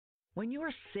When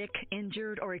you're sick,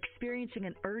 injured, or experiencing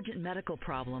an urgent medical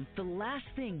problem, the last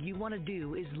thing you want to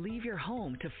do is leave your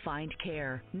home to find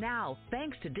care. Now,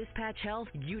 thanks to Dispatch Health,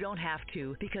 you don't have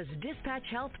to, because Dispatch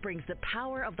Health brings the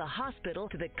power of the hospital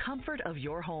to the comfort of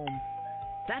your home.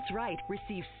 That's right.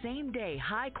 Receive same-day,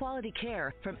 high-quality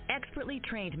care from expertly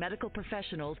trained medical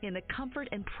professionals in the comfort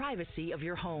and privacy of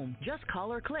your home. Just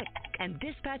call or click, and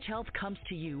Dispatch Health comes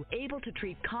to you, able to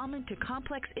treat common to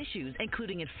complex issues,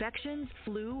 including infections,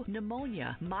 flu,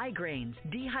 pneumonia, migraines,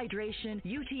 dehydration,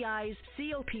 UTIs,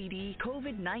 COPD,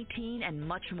 COVID-19, and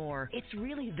much more. It's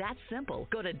really that simple.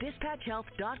 Go to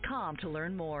DispatchHealth.com to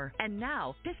learn more. And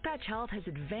now, Dispatch Health has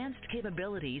advanced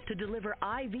capabilities to deliver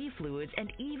IV fluids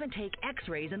and even take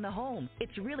X-rays in the home.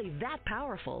 It's really that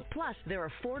powerful. Plus, they're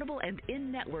affordable and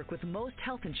in-network with most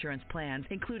health insurance plans,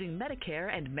 including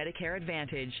Medicare and Medicare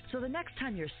Advantage. So the next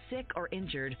time you're sick or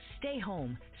injured, stay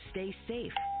home, stay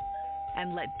safe,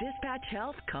 and let Dispatch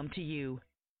Health come to you.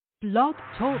 Blog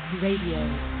Talk Radio.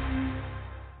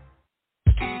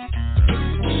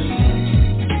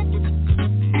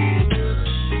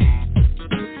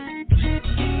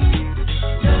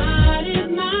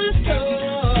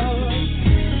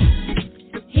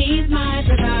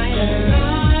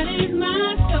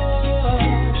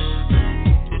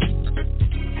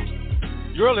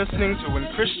 You're listening to When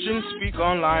Christians Speak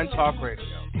Online Talk Radio,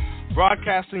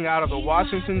 broadcasting out of the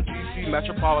Washington, D.C.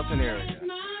 metropolitan area.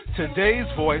 Today's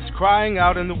voice crying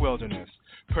out in the wilderness,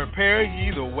 prepare ye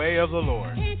the way of the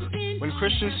Lord. When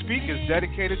Christians Speak is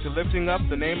dedicated to lifting up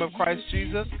the name of Christ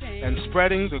Jesus and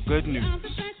spreading the good news.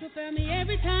 So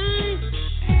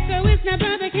it's now,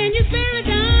 brother, can you spare a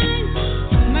dime?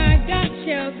 My God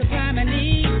shall supply my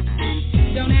needs.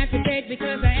 Don't have to beg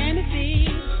because I am a seed.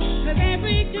 Cause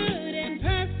every good and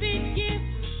perfect gift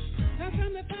comes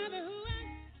from the Father who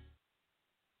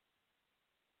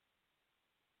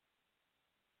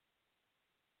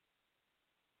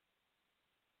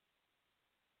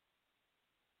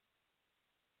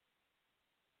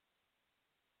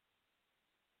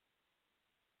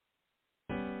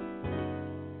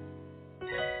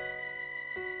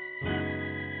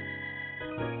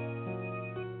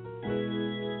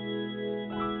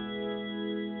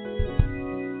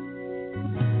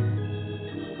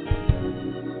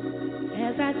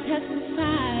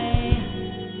testify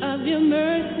of your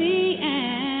mercy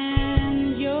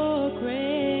and your grace.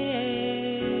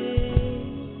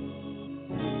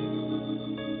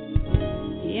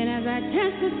 And as I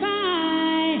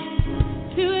testify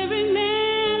to every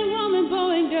man, woman,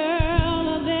 boy, and girl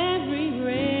of every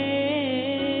race,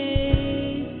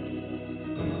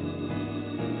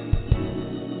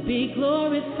 be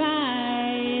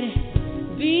glorified,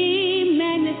 be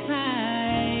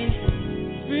magnified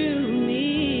through me.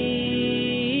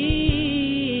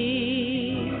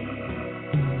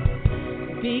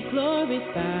 Be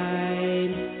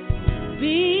glorified,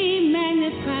 be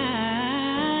magnified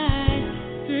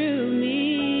through me.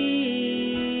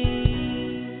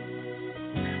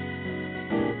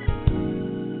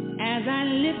 As I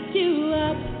lift you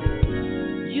up,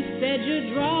 you said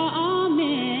you'd draw all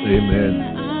men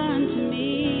unto me.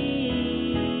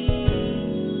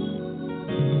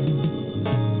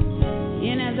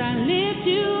 And as I lift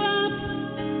you up,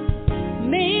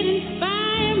 may it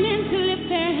inspire men to lift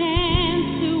their hands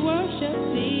to worship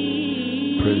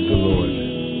thee. Praise the Lord.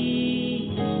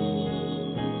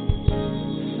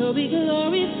 So be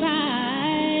glorified,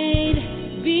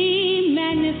 be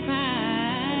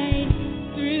magnified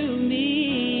through me.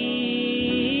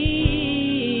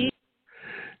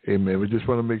 Amen. We just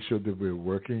want to make sure that we're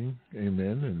working.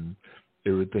 Amen. And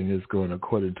everything is going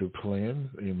according to plan.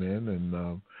 Amen. And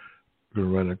we're going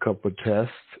to run a couple of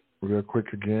tests real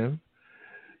quick again.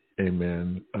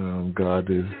 Amen. God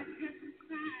is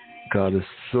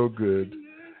so good.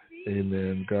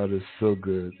 Amen. God is so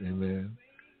good. Amen.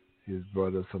 He has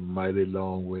brought us a mighty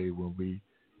long way when we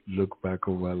look back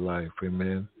over our life.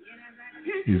 Amen.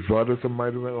 He's brought us a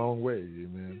mighty long way.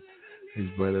 Amen. He's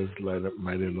brought us a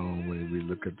mighty long way. We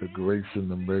look at the grace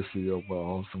and the mercy of our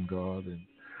awesome God and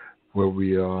where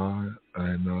we are.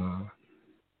 And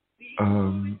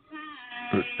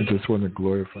I just want to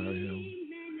glorify Him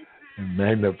and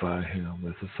magnify Him.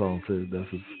 As the song says, that's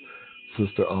His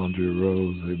Sister Andre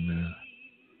Rose. Amen.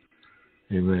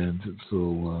 Amen.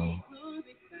 So,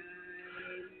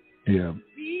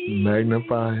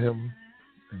 magnify Him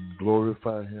and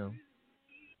glorify Him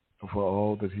for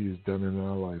all that He has done in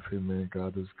our life. Amen.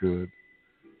 God is good.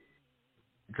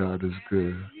 God is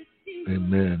good.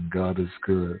 Amen. God is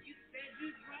good.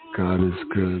 God is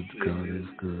good. God is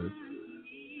good.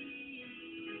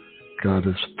 God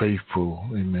is faithful.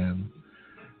 Amen.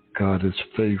 God is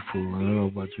faithful. I don't know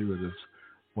about you, but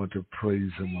want to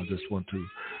praise him. I just want to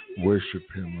worship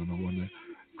him, and I want to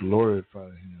glorify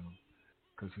him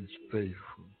because he's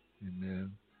faithful.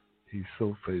 Amen. He's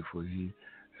so faithful. He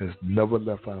has never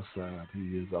left our side.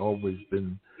 He has always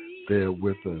been there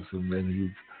with us. Amen.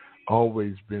 He's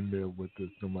always been there with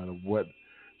us no matter what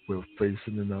we're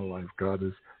facing in our life. God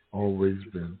has always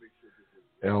been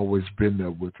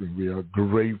there with us. We are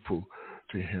grateful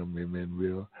to him. Amen.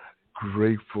 We are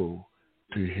grateful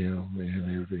to him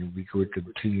and everything. We could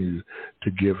continue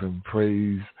to give him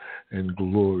praise and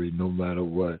glory no matter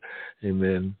what.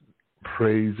 Amen.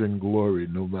 Praise and glory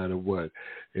no matter what.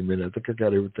 Amen. I think I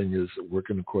got everything is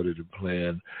working according to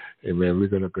plan. Amen. We're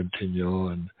going to continue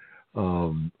on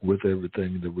with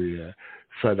everything that we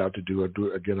set out to do. I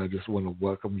just want to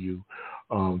welcome you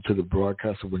to the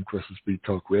broadcast of When Christians Speak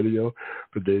Talk Radio.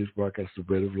 Today's broadcast of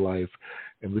Bread of Life.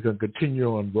 And we're going to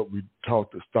continue on what we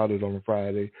started on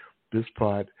Friday. This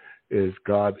part is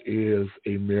God is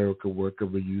a miracle worker.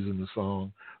 We're using the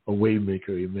song A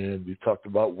Waymaker. Amen. We talked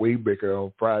about Waymaker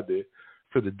on Friday.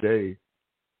 So today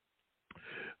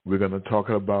we're going to talk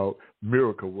about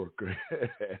miracle worker.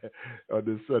 On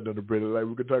this Sunday on the Bread of Life,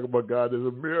 we're going to talk about God as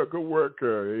a miracle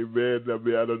worker. Amen. I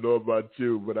mean, I don't know about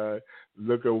you, but I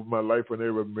look at my life and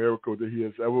every miracle that he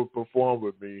has ever performed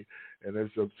with me, and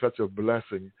it's such a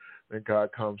blessing. And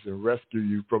God comes and rescue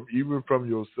you even from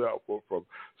yourself or from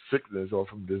sickness or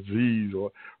from disease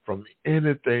or from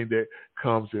anything that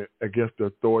comes against the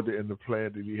authority and the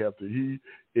plan that he has. He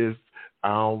is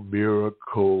our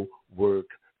miracle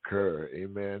worker.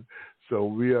 Amen. So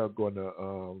we are going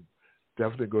to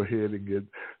definitely go ahead and get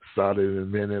started in a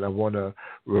minute. I want to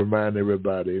remind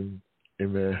everybody,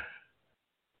 amen.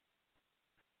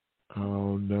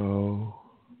 Oh, no.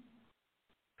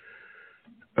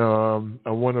 I'm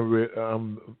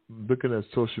looking at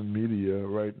social media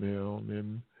right now,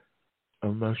 and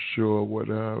I'm not sure what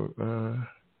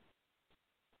amen.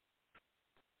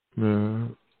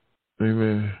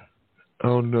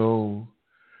 Oh no.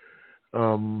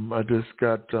 I just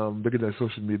got looking at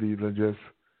social media and just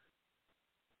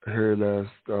heard last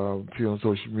few on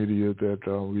social media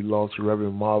that we lost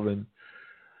Reverend Marvin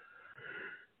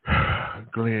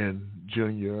Glenn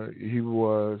Jr. He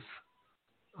was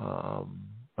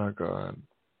my God,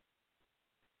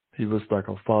 he was like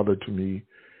a father to me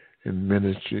in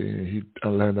ministry. I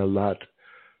learned a lot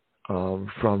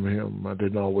from him. I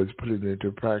didn't always put it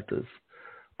into practice,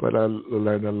 but I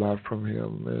learned a lot from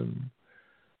him,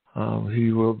 and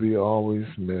he will be always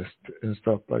missed and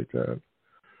stuff like that.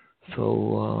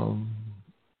 So,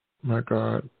 my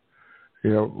God,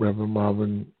 yeah, Reverend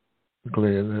Marvin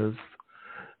Glenn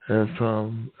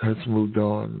has moved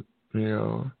on. You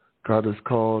know, God has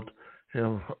called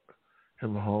him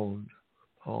home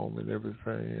and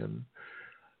everything.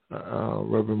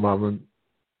 And Reverend Marvin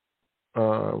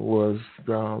was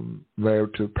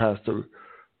married to Pastor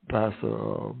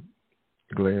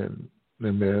Glenn,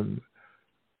 and then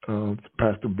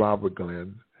Pastor Barbara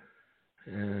Glenn,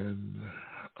 and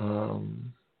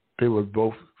they were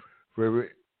both very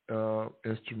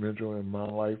instrumental in my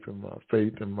life and my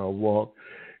faith and my walk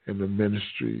in the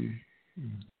ministry.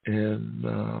 And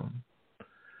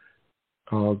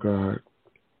oh God,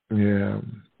 yeah.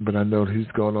 But I know he's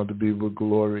gone on to be with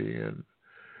glory and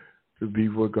to be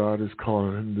what God is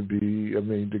calling him to be. I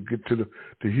mean, to get to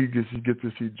he gets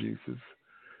to see Jesus.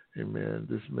 Amen.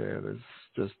 This man has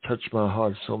just touched my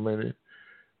heart so many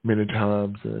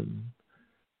times, and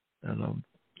I'm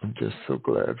just so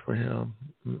glad for him.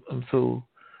 I'm so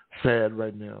sad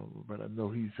right now, but I know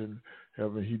he's in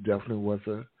heaven. He definitely was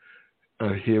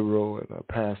a hero and a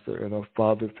pastor and a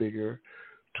father figure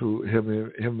to him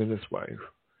and his wife,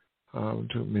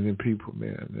 to many people,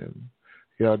 man. And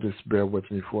y'all just bear with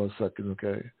me for a second,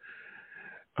 okay?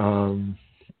 I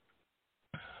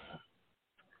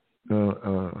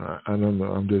don't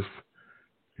know. I'm just,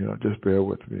 just bear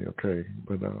with me, okay?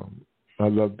 But I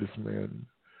love this man,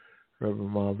 Reverend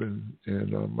Marvin,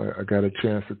 and I got a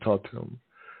chance to talk to him.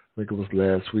 I think it was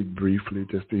last week briefly,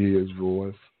 just to hear his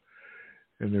voice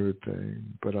and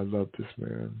everything. But I love this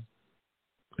man.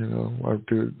 I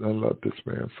love this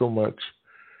man so much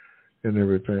and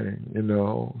everything,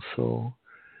 So,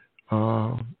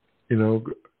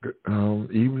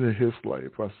 even in his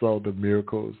life, I saw the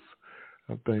miracles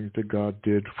of things that God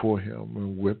did for him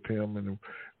and with him and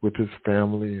with his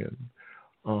family and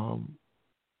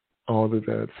all of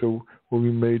that. So what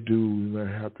we may do, we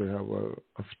may have to have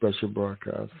a special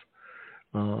broadcast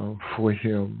for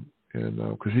him, and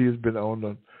because he has been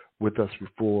on with us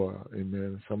before,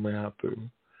 amen. So I may have to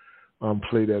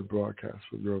play that broadcast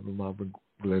with Reverend Marvin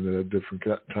Glenn at a different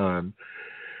time,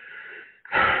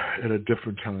 and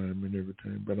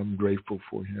everything. But I'm grateful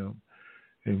for him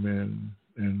amen,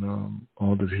 and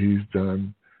all that he's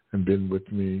done and been with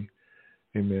me,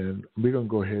 amen. We're going to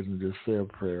go ahead and just say a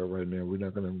prayer right now. We're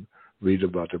not going to read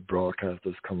about the broadcast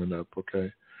that's coming up,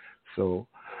 okay? So,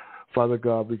 Father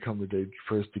God, we come today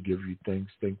first to give you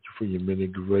thanks. Thank you for your many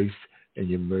grace and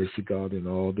your mercy, God, and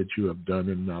all that you have done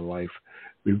in our life.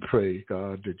 We pray,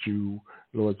 God, that you,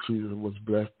 Lord Jesus, was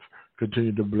blessed.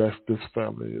 Continue to bless this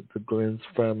family, the Glenn's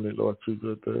family, Lord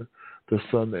Jesus, the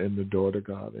son and the daughter,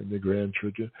 God, and the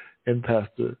grandchildren, and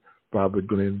Pastor Robert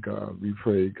Glenn, God. We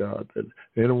pray, God, that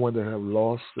anyone that have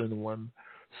lost anyone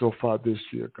so far this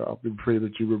year, God, we pray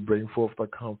that you will bring forth a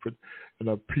comfort and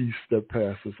a peace that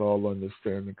passes all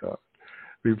understanding, God.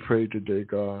 We pray today,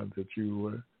 God, that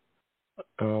you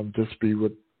would just be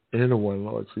with anyone,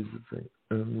 Lord Jesus.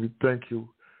 And we thank you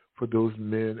for those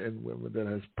men and women that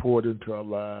has poured into our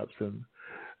lives, and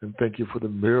thank you for the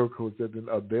miracles that in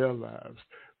their lives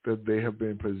that they have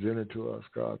been presented to us,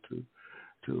 God,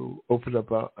 to open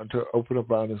up our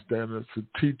understanding, to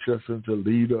teach us and to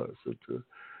lead us and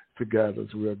to guide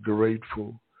us. We are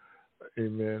grateful.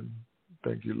 Amen.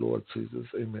 Thank you, Lord Jesus.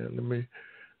 Amen. Let me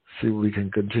see if we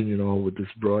can continue on with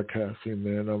this broadcast.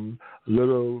 Amen. I'm a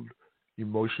little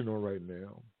emotional right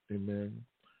now. Amen.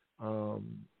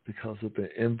 Because of the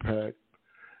impact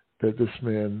that this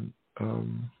man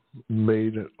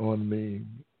made on me,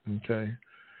 okay,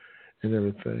 and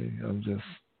everything. I'm just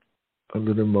a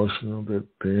little emotional that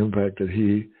the impact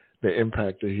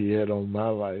that he had on my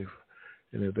life,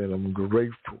 and that I'm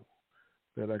grateful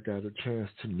that I got a chance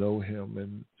to know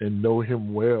him and know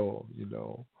him well,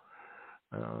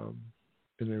 and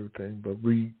everything. But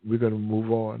we're going to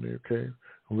move on, okay?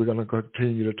 And we're going to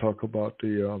continue to talk about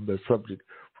the subject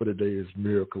for today is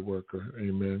miracle worker.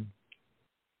 Amen.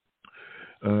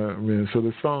 So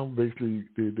the song basically,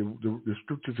 the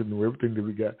scriptures and everything that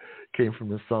we got came from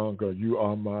the song, You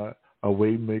Are My a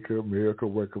way maker, miracle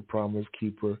worker, promise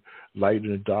keeper, light in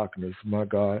the darkness. My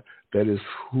God, that is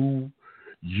who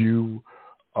you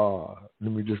are.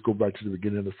 Let me just go back to the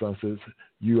beginning of the song. It says,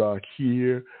 you are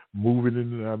here, moving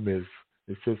in our midst.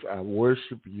 It says, I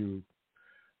worship you.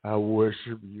 I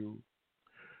worship you.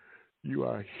 You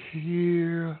are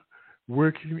here,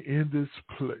 working in this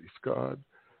place, God.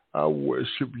 I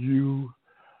worship you.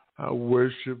 I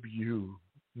worship you.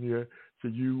 Yeah, so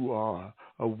you are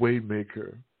a way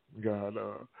maker, God,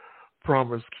 a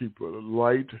promise keeper,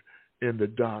 light in the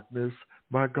darkness.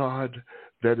 My God,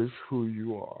 that is who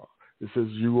you are. It says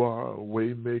you are a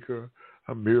way maker,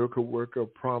 a miracle worker, a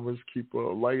promise keeper,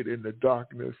 a light in the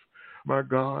darkness. My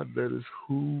God, that is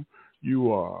who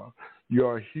you are. You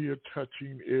are here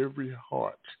touching every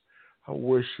heart. I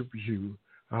worship you.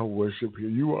 I worship you.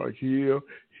 You are here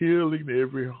healing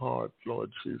every heart, Lord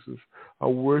Jesus. I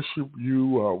worship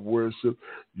you. I worship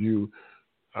you.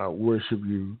 I worship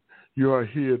you. You are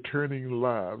here turning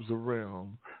lives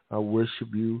around. I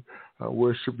worship you. I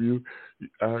worship you.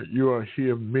 You are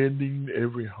here mending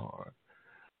every heart.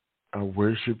 I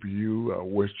worship you. I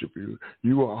worship you.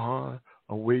 You are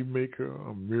a way maker,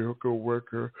 a miracle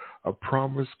worker, a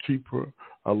promise keeper,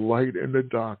 a light in the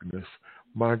darkness.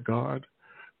 My God,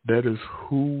 that is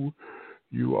who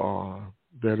you are.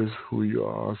 That is who you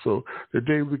are. So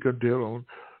today we can deal on,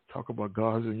 talk about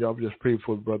God, and y'all just pray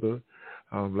for brother.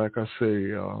 Like I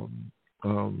say,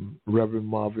 Reverend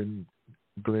Marvin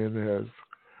Glenn has,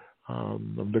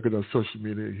 I'm looking at social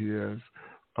media, he has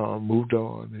moved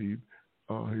on. He's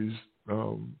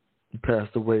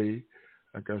passed away,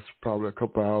 I guess, probably a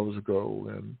couple hours ago,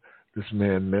 and this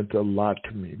man meant a lot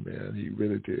to me, man. He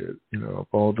really did. Of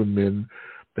all the men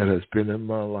that has been in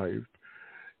my life,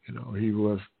 he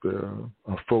was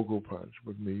a focal punch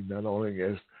with me, not only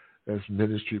as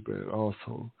ministry, but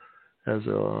also as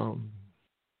a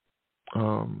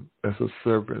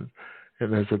servant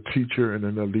and as a teacher and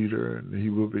a leader, and he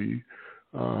will be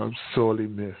sorely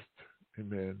missed.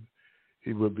 Amen.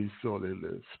 He will be sorely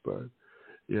missed. But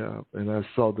yeah, and I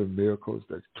saw the miracles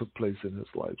that took place in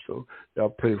his life. So y'all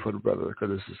pray for the brother, because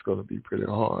this is going to be pretty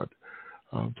hard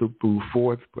to move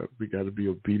forth, but we got to be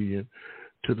obedient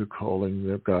to the calling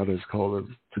that God has called us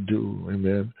to do.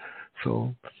 Amen.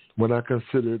 So when I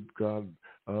considered God,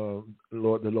 the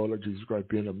Lord of Jesus Christ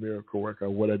being a miracle worker,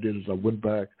 what I did is I went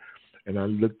back and I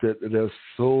looked at, there's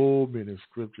so many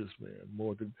scriptures, man,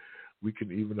 more than we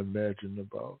can even imagine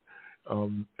about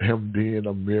him being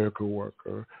a miracle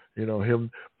worker, him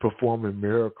performing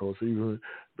miracles even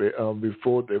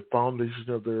before the foundation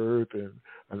of the earth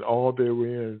and all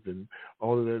therein, and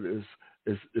all of that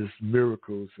is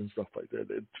miracles and stuff like that.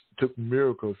 It took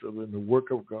miracles in the work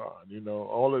of God,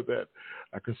 all of that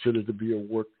I consider to be a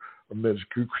work of man.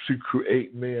 To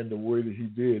create man the way that he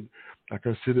did, I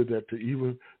consider that to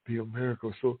even be a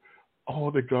miracle. So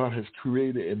all that God has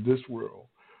created in this world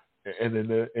and in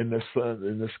the sun,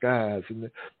 in the skies,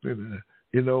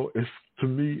 it's, to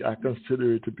me, I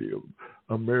consider it to be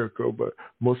a miracle, but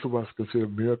most of us consider a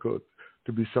miracle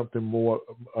to be something more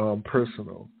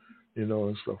personal,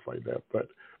 and stuff like that. But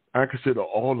I consider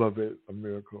all of it a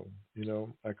miracle.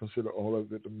 I consider all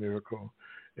of it a miracle,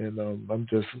 and I'm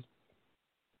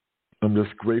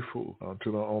just grateful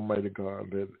to the Almighty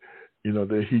God that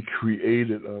that He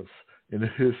created us in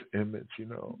His image.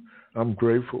 I'm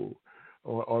grateful,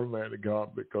 Almighty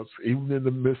God, because even in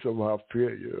the midst of our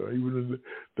failure, even in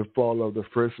the fall of the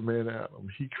first man Adam,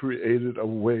 He created a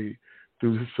way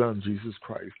through His Son Jesus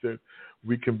Christ that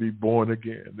we can be born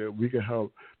again, that we can have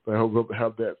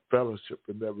that fellowship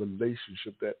and that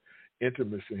relationship, that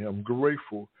intimacy. I'm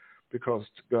grateful because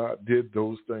God did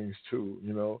those things too,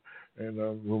 And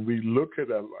when we look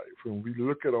at our life, when we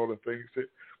look at all the things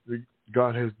that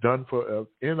God has done for us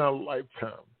in our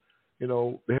lifetime,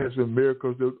 there has been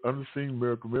miracles, unseen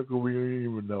miracles we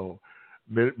didn't even know,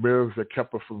 miracles that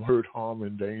kept us from hurt, harm,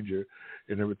 and danger,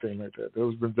 and everything like that.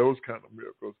 There's been those kind of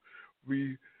miracles.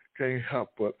 We can't help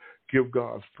but give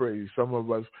God's praise. Some of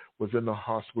us was in the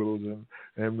hospitals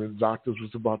and the doctors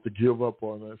was about to give up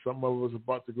on us. Some of us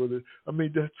about to go to.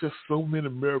 There's just so many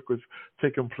miracles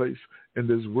taking place in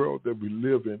this world that we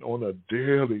live in on a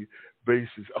daily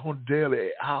basis, on daily,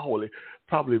 hourly,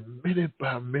 probably minute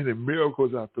by minute,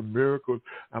 miracles after miracles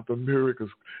after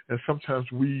miracles. And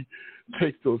sometimes we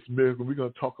take those miracles. We're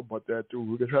going to talk about that too.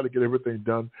 We're going to try to get everything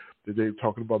done today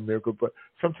talking about miracles. But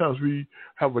sometimes we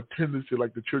have a tendency,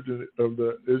 like the children of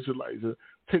the Israelites, to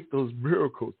take those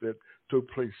miracles that took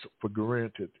place for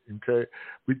granted. Okay,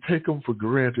 we take them for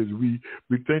granted. We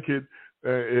think it.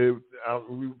 I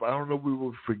don't know. We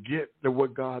will forget that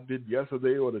what God did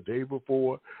yesterday or the day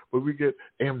before, but we get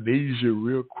amnesia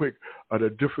real quick of the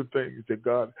different things that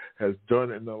God has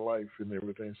done in our life and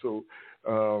everything. So,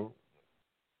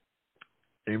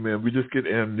 amen. We just get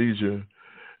amnesia.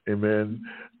 Amen.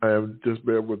 Just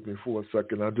bear with me for a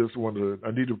second. I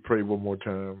need to pray one more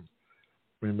time.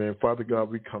 Amen. Father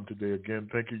God, we come today again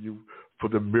thanking you for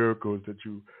the miracles that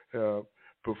you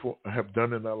have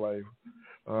done in our life.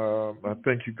 I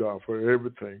thank you, God, for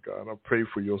everything, God. I pray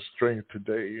for your strength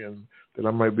today and that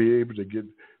I might be able to get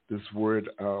this word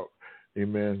out.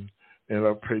 Amen. And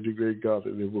I pray today, God,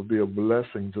 that it will be a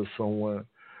blessing to someone.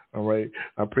 All right.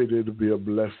 I pray that it will be a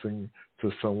blessing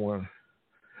to someone.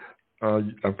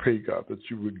 I pray, God, that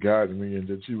you would guide me and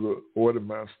that you would order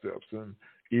my steps and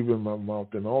even my mouth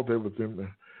and all that within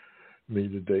me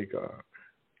today, God.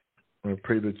 I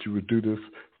pray that you would do this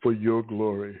for your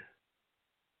glory.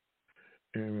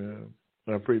 Amen.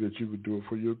 I pray that you would do it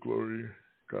for your glory,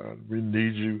 God. We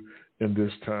need you in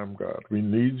this time, God. We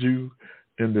need you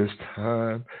in this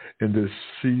time, in this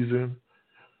season,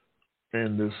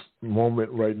 in this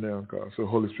moment right now, God. So,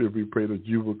 Holy Spirit, we pray that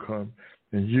you will come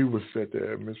and you will set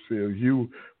the atmosphere. You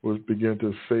will begin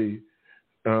to say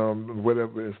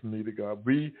whatever is needed, God.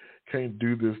 We can't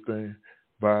do this thing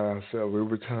by ourselves.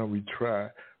 Every time we try,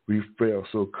 we fail.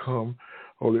 So come,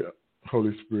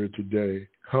 Holy Spirit, today.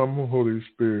 Come, Holy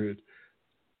Spirit,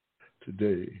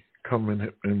 today. Come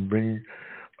and bring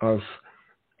us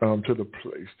to the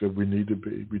place that we need to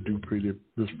be. We do pray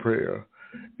this prayer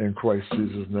in Christ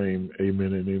Jesus' name.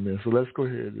 Amen and amen. So let's go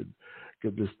ahead and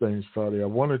get this thing started.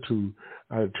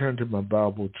 I turned to my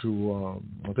Bible to,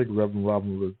 I think Reverend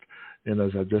Robin was, and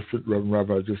as I just said, Reverend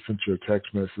Robin, I just sent you a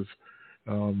text message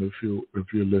if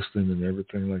you're listening and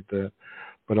everything like that.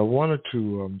 But I wanted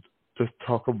to just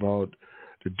talk about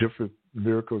the different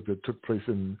miracles that took place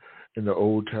in the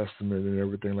Old Testament and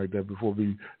everything like that before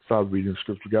we start reading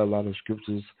scripture. We got a lot of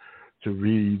scriptures to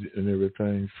read and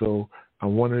everything. So I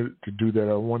wanted to do that.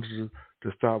 I wanted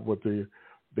to start with the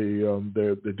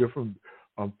different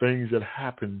things that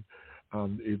happened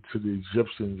to the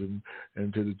Egyptians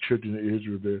and to the children of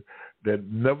Israel that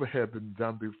never had been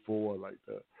done before, like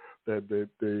that. That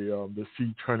the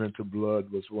sea turned into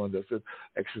blood was one. That's in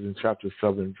Exodus chapter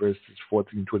 7, verses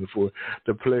 14-24.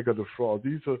 The plague of the frog.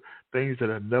 These are things that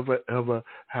have never ever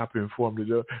happened for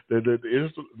them. They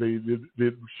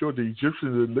showed the Egyptians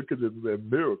and look at them as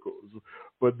miracles,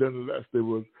 but nonetheless they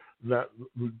were not.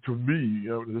 To me,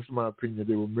 this is my opinion.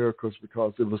 They were miracles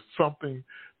because it was something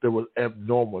that was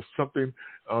abnormal, something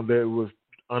that was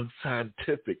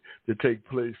unscientific to take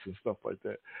place and stuff like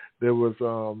that. There was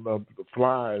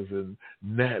flies and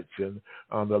gnats and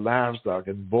the livestock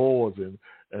and boars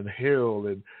and hail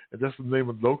and that's the name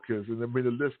of locusts. And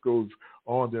the list goes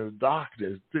on. There's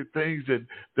darkness, things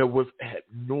that was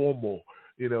abnormal,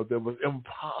 that was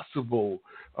impossible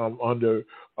from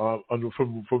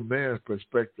man's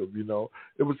perspective.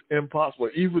 It was impossible.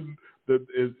 Even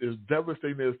as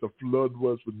devastating as the flood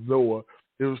was with Noah,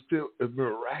 it was still a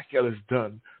miraculous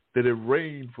done that it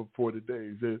rained for 40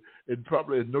 days. It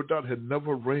probably, no doubt, had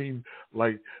never rained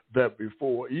like that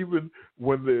before. Even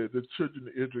when the children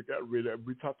of Israel got ready,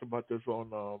 we talked about this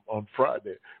on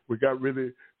Friday. We got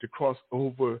ready to cross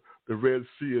over the Red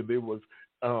Sea, and they was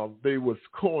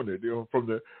cornered,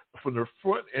 from the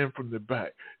front and from the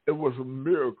back. It was a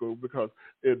miracle because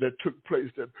that took place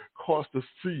that caused the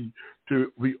sea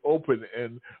to be open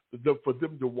and for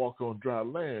them to walk on dry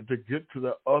land to get to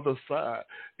the other side.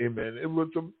 Amen. It was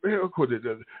a miracle that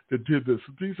did this.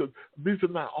 These are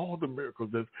not all the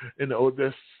miracles that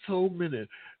there's so many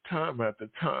time after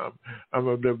time. I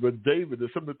remember David.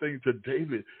 There's some of the things that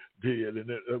David did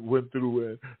and went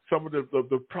through, and some of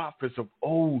the prophets of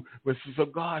old. So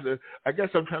God, I guess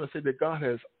I'm trying to say that God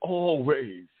has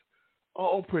always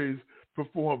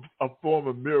performed a form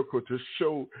of miracle to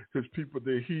show his people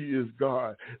that he is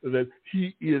God, that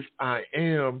he is I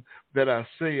am that I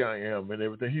say I am and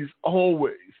everything. He's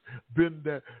always been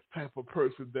that type of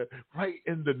person that right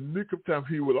in the nick of time,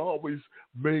 he would always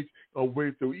make a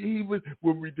way through, even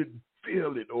when we didn't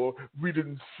feel it or we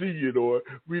didn't see it or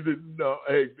we didn't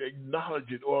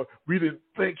acknowledge it or we didn't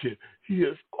think it. He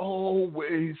has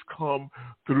always come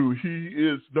through. He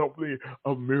is not only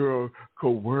a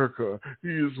miracle worker. He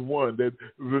is one that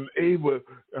was able,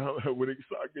 when it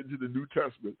started getting to the New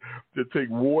Testament, to take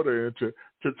water and to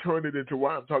turn it into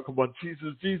wine. I'm talking about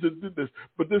Jesus. Jesus did this.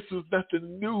 But this is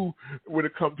nothing new when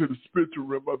it comes to the spiritual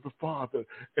realm of the Father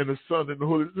and the Son and the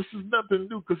Holy Spirit. This is nothing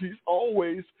new because he's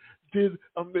always did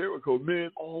a miracle.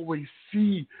 Men always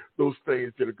see those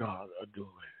things that God are doing.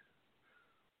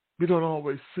 We don't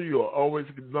always see or always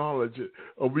acknowledge it,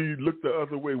 or we look the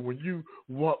other way. When you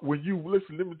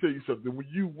listen, let me tell you something. When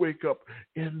you wake up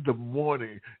in the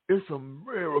morning, it's a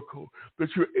miracle that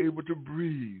you're able to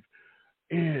breathe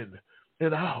in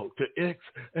and out, to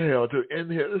exhale, to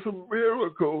inhale. It's a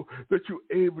miracle that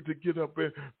you're able to get up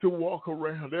and to walk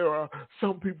around. There are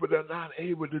some people that are not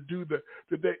able to do that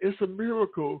today. It's a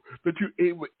miracle that you're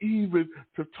able even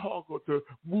to talk or to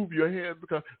move your hands,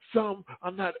 because some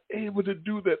are not able to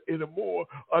do that anymore,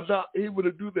 are not able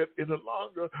to do that any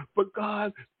longer. But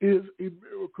God is a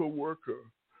miracle worker.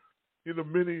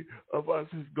 Many of us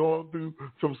has gone through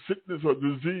some sickness or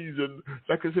disease, and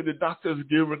like I said, the doctor's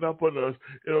giving up on us.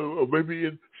 Or maybe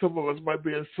some of us might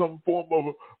be in some form of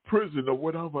a prison or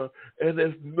whatever, and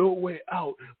there's no way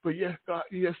out. But yes, God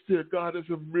is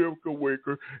a miracle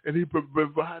worker, and he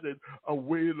provided a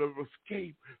way of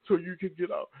escape so you can get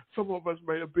out. Some of us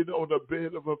may have been on a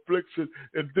bed of affliction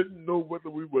and didn't know whether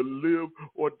we would live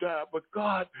or die, but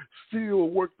God still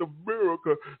worked a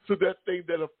miracle so that thing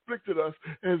that afflicted us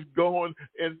has gone.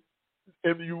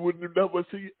 And you would never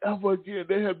see ever again.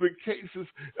 There have been cases,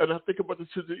 and I think about the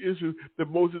children of Israel, that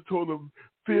Moses told them,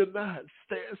 fear not,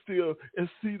 stand still and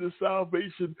see the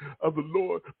salvation of the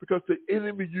Lord, because the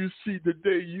enemy you see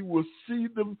today, you will see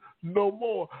them no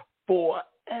more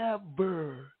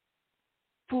forever.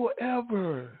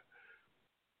 Forever.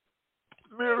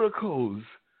 Miracles.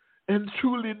 And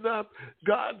truly not,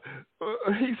 God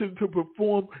hastened to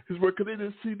perform his work because they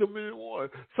didn't see them anymore.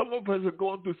 Some of us are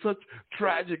going through such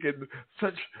tragic and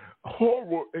such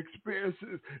horrible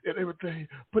experiences and everything,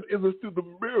 but it was through the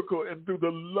miracle and through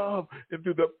the love and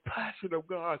through the passion of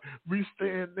God we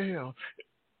stand now.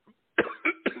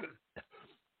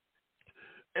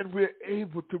 And we're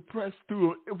able to press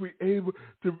through, and we're able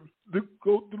to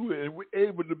go through it, and we're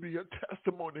able to be a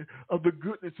testimony of the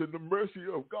goodness and the mercy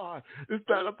of God. It's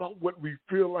not about what we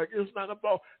feel like. It's not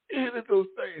about any of those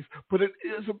things, but it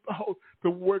is about the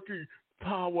working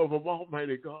power of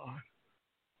Almighty God.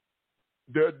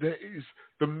 There are days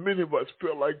that many of us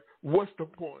feel like, what's the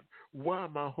point? Why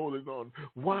am I holding on?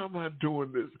 Why am I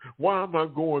doing this? Why am I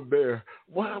going there?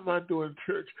 Why am I doing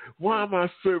church? Why am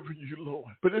I serving you,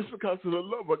 Lord? But it's because of the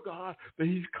love of God that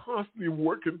he's constantly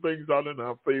working things out in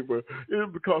our favor.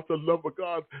 It's because of the love of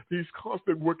God that he's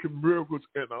constantly working miracles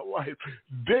in our life.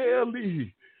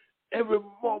 Daily, every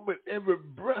moment, every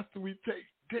breath we take,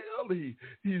 daily,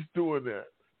 he's doing that.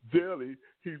 Daily,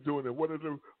 he's doing it. One of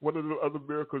the other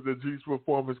miracles that Jesus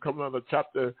performed is coming out of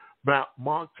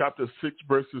Mark chapter 6,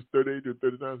 verses 38 to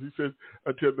 39. He says,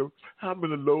 I tell them, how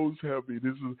many loaves have we?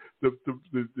 This is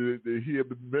he had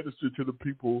been ministering to the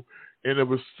people, and there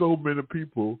were so many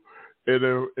people and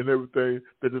everything.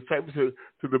 The disciples said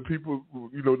to the people,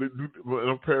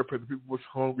 I'm paraphrasing, the people was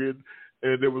hungry,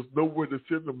 and there was nowhere to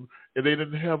send them, and they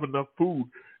didn't have enough food.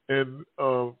 And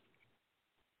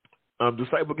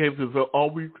disciple came to say, all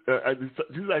we,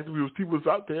 Jesus actually was people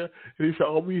out there, and he said,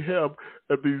 all we have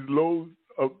are these loaves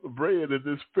of bread and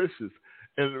these fishes.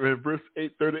 And in verse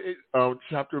 8:38,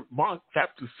 Mark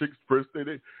chapter 6, verse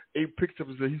 38, picks up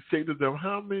and says, he said to them,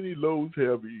 how many loaves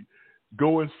have ye?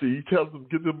 Go and see. He tells them,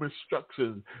 give them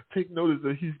instructions. Take notice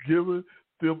that he's given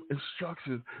them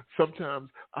instructions. Sometimes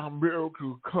our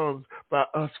miracle comes by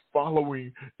us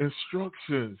following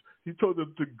instructions. He told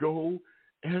them to go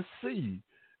and see.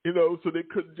 So they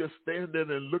couldn't just stand there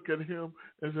and look at him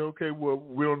and say, okay, well,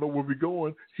 we don't know where we're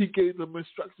going. He gave them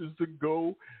instructions to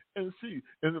go and see.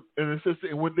 And it says,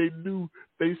 and when they knew,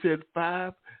 they said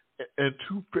 5 and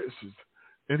 2 fishes.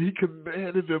 And he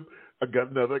commanded them,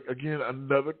 another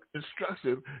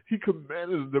instruction. He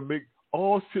commanded them to make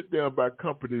all sit down by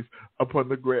companies upon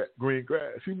the green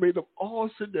grass. He made them all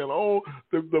sit down, all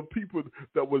the people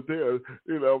that was there,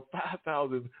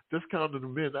 5,000, just counting the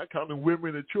men, not counting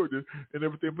women and children and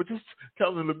everything, but just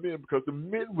counting the men, because the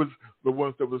men was the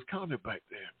ones that was counted back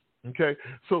then. Okay?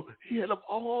 So he had them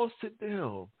all sit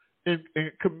down and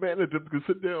commanded them to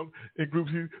sit down in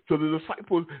groups. So the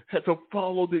disciples had to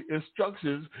follow the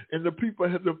instructions, and the people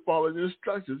had to follow the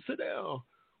instructions. Sit down.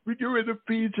 We get ready to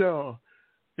feed y'all.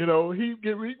 We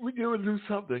get ready to do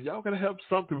something. Y'all got to have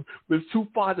something. But it's too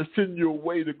far to send you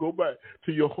away to go back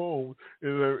to your home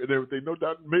and everything. No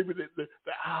doubt, maybe the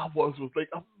hour was like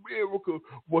a miracle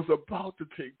was about to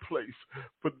take place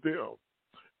for them.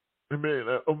 Amen.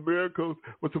 A miracle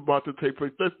was about to take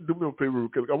place. Let's do me a favor,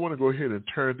 because I want to go ahead and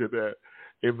turn to that.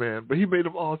 Amen. But he made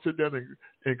them all sit down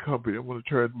in company. I want to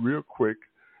turn real quick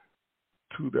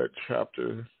to that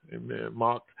chapter. Amen.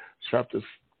 Mark chapter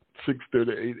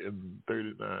 6:38 and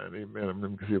 39. Amen.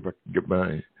 Let me see if I can get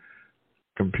my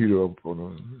computer up on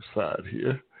the side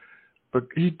here. But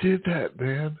he did that,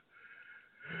 man.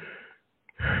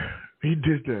 He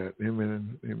did that.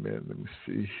 Amen. Amen. Let me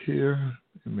see here.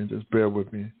 Amen. Just bear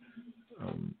with me.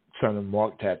 I'm trying to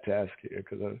mark that task here,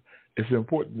 because it's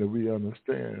important that we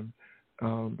understand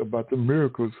about the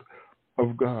miracles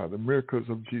of God, the miracles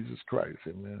of Jesus Christ.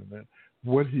 Amen. And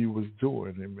what he was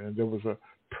doing. Amen. There was a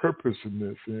purpose in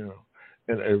this,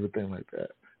 and everything like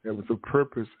that. There was a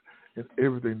purpose in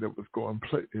everything that was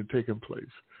taking place.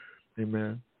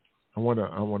 Amen. I don't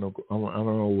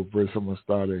know what verse I'm gonna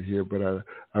start at here, but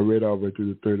I read all the way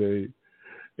through the 38,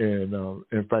 and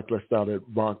in fact, let's start at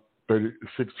Mark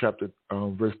 36, chapter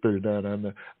verse 39.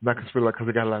 I'm not gonna spend because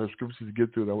I got a lot of scriptures to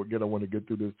get through. I want to get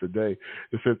through this today.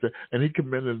 It says that, and he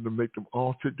commanded them to make them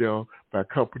all sit down by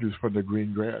companies from the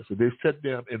green grass. So they sat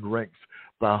down in ranks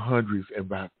by hundreds and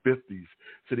by 50s.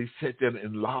 So they sat down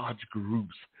in large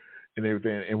groups and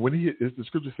everything. And when the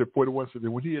scripture said 41 said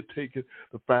that when he had taken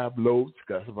the 5 loaves,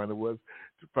 God, somebody was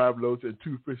 5 loaves and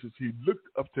 2 fishes, he looked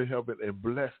up to heaven and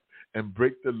blessed and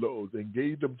brake the loaves and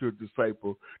gave them to a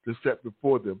disciple to set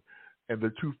before them. And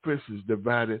the 2 fishes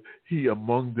divided he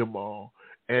among them all.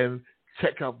 And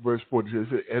check out verse 40. It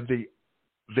said, and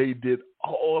they did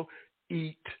all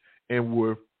eat and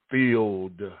were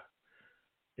filled.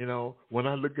 When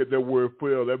I look at that word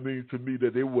filled, that means to me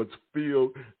that they was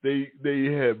filled. They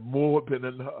had more than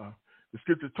enough. The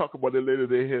scriptures talk about it later.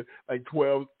 They had like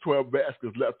 12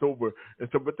 baskets left over. And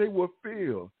so, but they were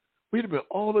filled. Wait a minute.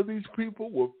 All of these people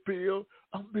were filled.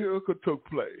 A miracle took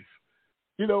place.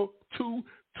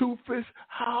 2 fish.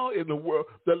 How in the world?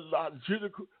 The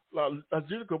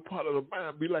logical part of the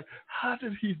mind be like, how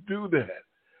did he do that?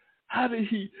 How did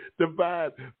he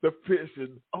divide the fish?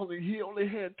 And he only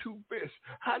had 2 fish.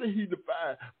 How did he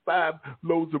divide 5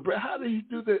 loaves of bread? How did he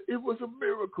do that? It was a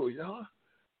miracle, y'all.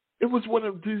 It was one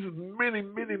of Jesus' many,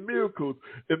 many miracles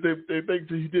and the things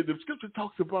that he did. The scripture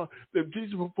talks about that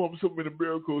Jesus performed so many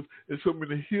miracles and so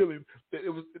many healings that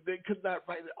they could not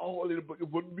write it all in the book.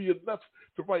 It wouldn't be enough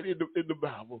to write in the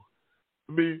Bible.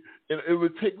 I mean, and it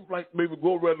would take maybe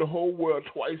go around the whole world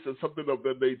twice or something of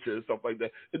that nature and stuff like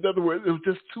that. In other words, it was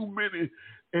just too many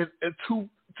and too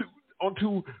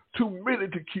many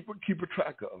to keep a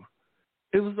track of.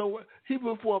 It was he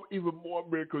performed even more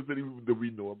miracles than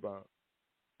we know about,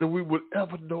 than we would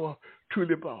ever know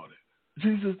truly about it.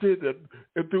 Jesus did that,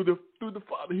 and through the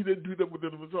Father. He didn't do that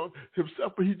within himself,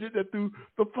 but he did that through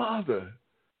the Father.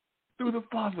 Through the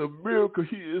Father, a miracle.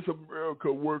 He is a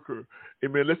miracle worker.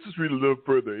 Amen. Let's just read a little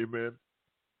further. Amen.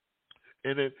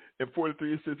 And then in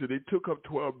 43 it says that they took up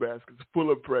 12 baskets full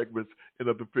of fragments and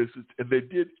of the fishes, and they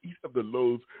did eat of the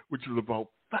loaves, which was about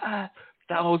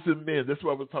 5,000 men. That's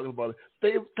what I was talking about.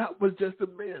 That was just the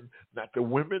men, not the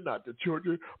women, not the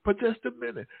children, but just the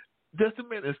men. Just a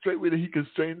minute, and straightway that he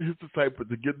constrained his disciples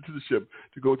to get into the ship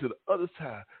to go to the other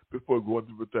side before going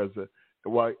to Bethesda,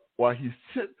 and while he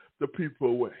sent the people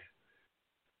away.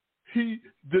 He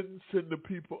didn't send the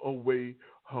people away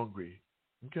hungry.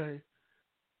 Okay?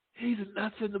 He did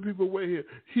not send the people away here.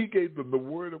 He gave them the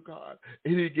word of God,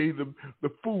 and he gave them the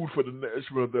food for the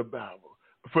nourishment of their body,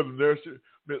 for the nourishment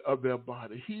of their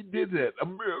body. He did that. A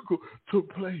miracle took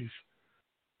place.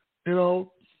 You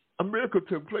know, a miracle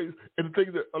took place. And the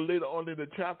thing that later on in the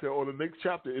chapter, or the next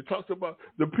chapter, it talks about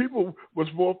the people was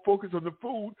more focused on the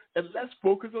food and less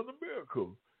focused on the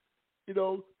miracle. You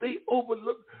know, they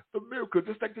overlooked the miracle,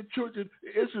 just like the children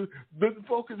of Israel didn't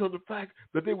focus on the fact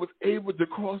that they was able to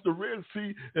cross the Red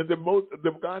Sea, and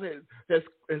God has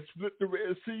split the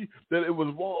Red Sea, that it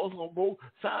was walls on both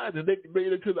sides, and they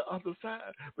made it to the other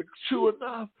side. But sure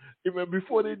enough, even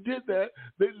before they did that,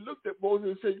 they looked at Moses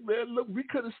and said, man, look, we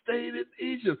could have stayed in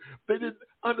Egypt. They didn't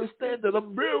understand that a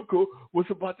miracle was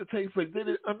about to take place. They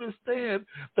didn't understand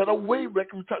that a way,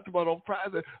 like we talked about on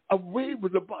Friday, a way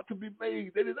was about to be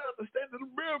made. They didn't understand that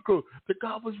a miracle, that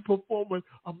God was performing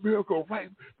a miracle right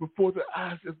before their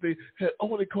eyes, if they had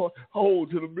only caught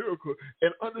hold to the miracle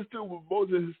and understood what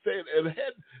Moses had said and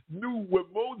had knew what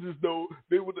Moses knew,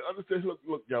 they would understand,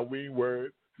 look, y'all, we ain't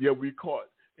worried. Yeah, we caught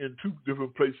in two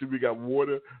different places. We got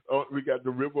water, we got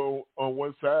the river on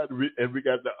one side, and we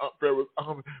got the Pharaoh's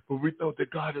army. But we know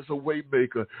that God is a way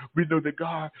maker. We know that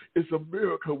God is a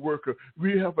miracle worker.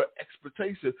 We have an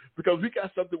expectation because we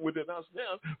got something within us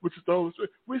now, which is the Holy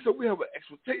Spirit. We have an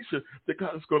expectation that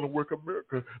God is going to work a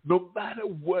miracle, no matter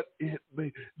what it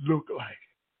may look like.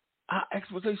 Our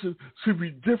expectation should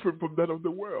be different from that of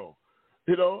the world.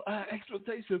 You know, our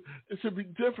expectation, it should be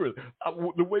different.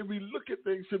 The way we look at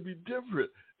things should be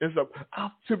different. It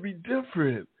should be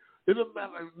different. It doesn't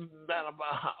matter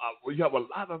about how we have a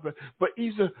lot of it, but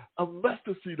even a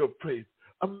mustard seed of faith,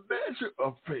 a measure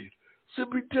of faith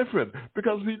should be different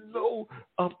because we know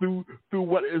through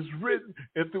what is written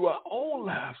and through our own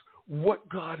lives what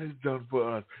God has done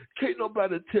for us. Can't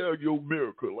nobody tell your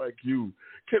miracle like you.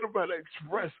 Can't nobody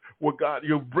express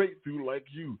your breakthrough like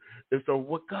you. And so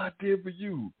what God did for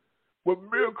you, what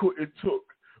miracle it took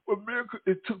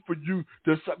for you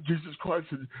to accept Jesus Christ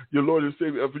as your Lord and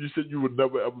Savior after you said you would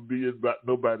never ever be in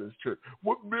nobody's church.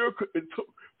 What miracle it took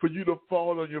for you to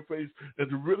fall on your face and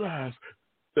to realize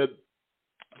that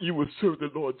you would serve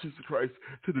the Lord Jesus Christ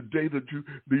to the day that you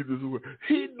leave this world.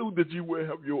 He knew that you would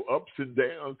have your ups and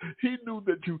downs. He knew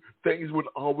that things would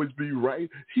always be right.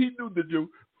 He knew that your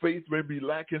faith may be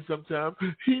lacking sometimes.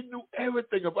 He knew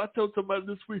everything about. I told somebody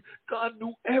this week, God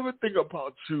knew everything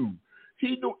about you.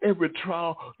 He knew every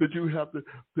trial that you had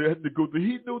to go through.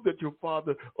 He knew that your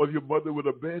father or your mother would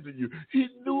abandon you. He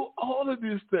knew all of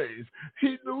these things.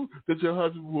 He knew that your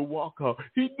husband would walk out.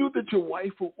 He knew that your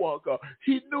wife would walk out.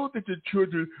 He knew that your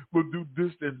children would do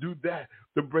this and do that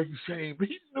to bring shame.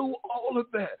 He knew all of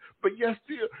that. But yet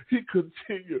still, he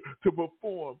continued to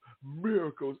perform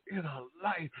miracles in our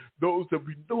life, those that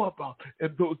we know about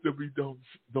and those that we don't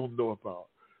know about,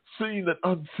 seen and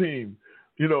unseen.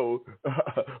 You know,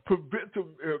 preventive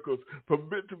miracles to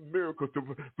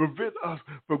prevent us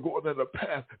from going down a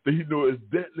path that he knows is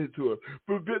deadly to us.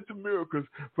 Preventive miracles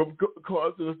from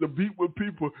causing us to be with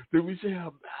people that we should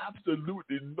have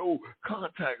absolutely no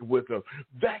contact with us.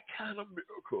 That kind of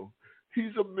miracle.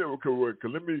 He's a miracle worker.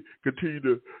 Let me continue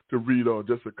to read on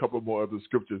just a couple more other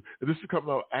scriptures. And this is coming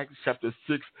out of Acts chapter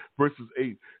 6, verses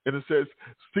 8. And it says,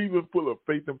 Stephen, full of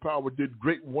faith and power, did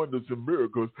great wonders and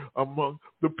miracles among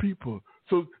the people.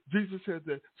 So Jesus said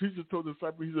that, Jesus told the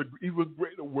disciples, he said, even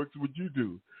greater works would you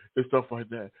do, and stuff like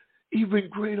that. Even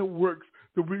greater works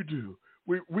that we do.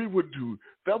 We would do.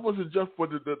 That wasn't just for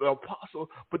the apostle,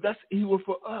 but that's even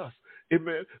for us.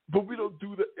 Amen. But we don't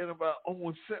do that in our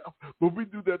own self, but we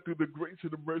do that through the grace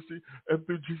and the mercy and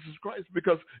through Jesus Christ,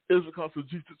 because it's because of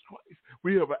Jesus Christ.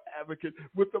 We have an advocate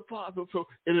with the Father, so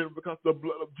it is because of the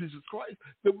blood of Jesus Christ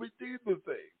that we do the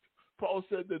things. Paul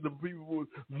said that the people would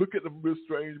look at him real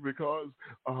strange because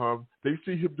they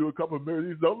see him do a couple of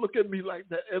miracles. Don't look at me like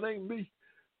that. It ain't me.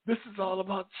 This is all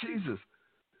about Jesus.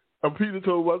 And Peter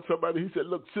told somebody, he said,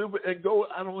 look, silver and gold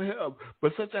I don't have,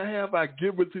 but such I have I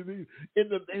give it to thee. In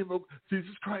the name of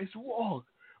Jesus Christ, walk.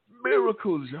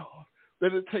 Miracles, y'all,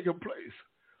 that are taking place.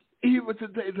 Even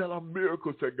today, there are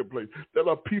miracles taking place. There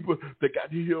are people that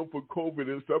got healed from COVID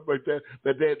and stuff like that,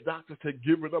 that their doctors had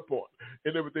given up on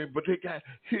and everything, but they got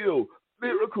healed.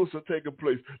 Miracles are taking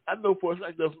place. I know for a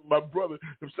fact that my brother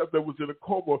himself that was in a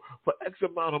coma for X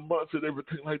amount of months and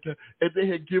everything like that, and they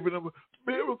had given him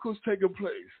miracles taking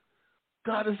place.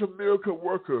 God is a miracle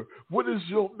worker. What is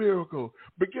your miracle?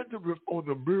 Begin to reflect on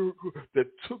the miracle that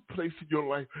took place in your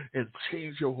life and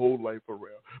changed your whole life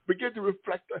around. Begin to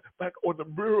reflect back on the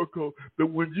miracle that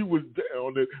when you was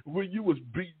down and when you was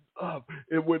beaten up.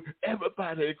 And when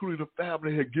everybody, including the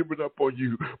family, had given up on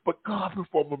you, but God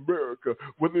performed a miracle,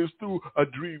 whether it's through a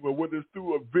dream or whether it's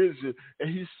through a vision, and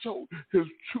he showed his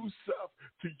true self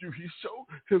to you. He showed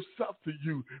himself to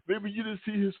you. Maybe you didn't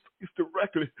see his face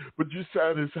directly, but you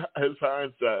saw his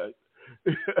hindsight.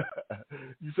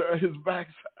 You saw his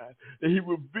backside, and he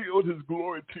revealed his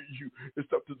glory to you and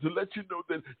stuff to let you know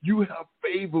that you have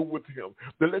favor with him,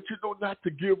 to let you know not to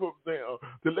give up now,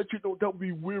 to let you know don't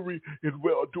be weary in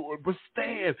well doing, but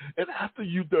stand, and after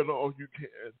you've done all you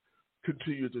can,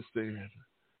 continue to stand.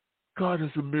 God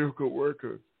is a miracle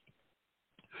worker.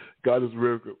 God is a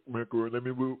miracle worker. Let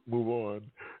me move on.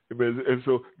 Amen. And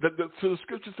so the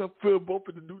scriptures are filled both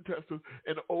in the New Testament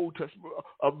and the Old Testament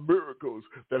of miracles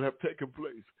that have taken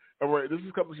place. All right, this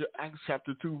is coming to Acts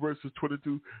chapter 2, verses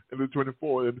 22 and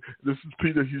 24. And this is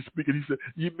Peter, he's speaking. He said,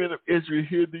 "Ye men of Israel,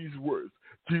 hear these words.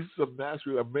 Jesus of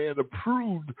Nazareth, a man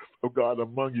approved of God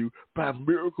among you by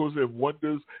miracles and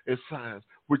wonders and signs,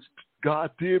 which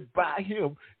God did by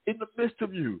him in the midst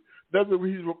of you." That's what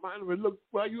he's reminding me. Look,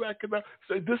 why you acting out?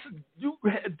 Say, this is, you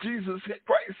had Jesus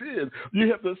Christ here. You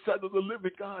have the Son of the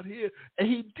living God here, and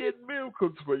he did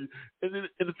miracles for you. And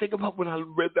the thing about when I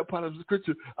read that part of the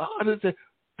scripture, I understand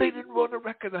they didn't want to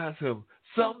recognize him.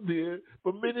 Some did,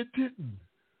 but many didn't.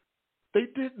 They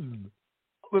didn't.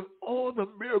 With all the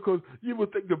miracles, you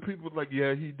would think the people were like,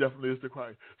 yeah, he definitely is the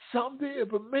Christ. Some did,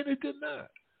 but many did not.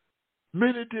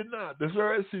 Many did not. The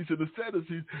Pharisees and the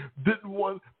Sadducees didn't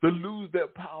want to lose their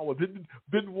power.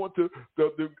 Didn't want to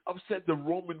upset the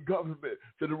Roman government.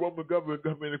 So the Roman government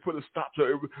come in and put a stop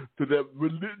to their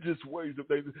religious ways of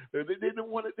things. They didn't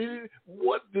want it. They didn't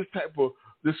want this type of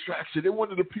distraction. They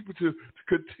wanted the people to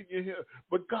continue here.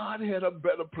 But God had a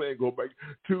better plan. Go back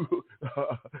to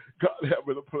God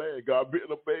having a plan. God being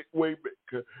a way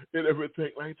maker and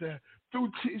everything like that through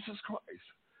Jesus Christ.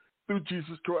 Through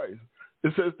Jesus Christ.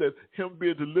 It says that him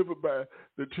being delivered by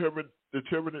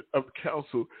determinate of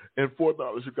counsel and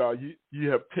foreknowledge of God, ye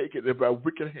have taken, and by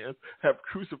wicked hands have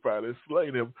crucified and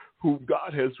slain him, whom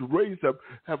God has raised up,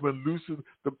 having loosened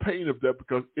the pain of death,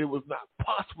 because it was not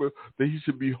possible that he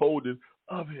should be holden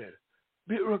of it.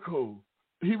 Miracle.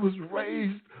 He was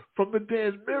raised from the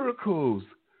dead. Miracles.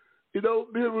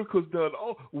 Miracles done,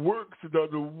 all works are done,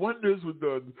 the wonders were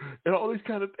done, and all these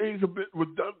kind of things were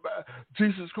done by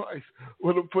Jesus Christ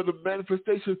for the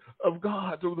manifestation of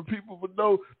God, so the people would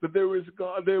know that there is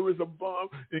God, there is a balm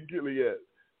in Gilead.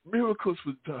 Miracles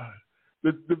was done.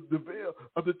 The veil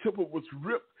of the temple was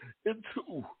ripped in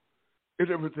two and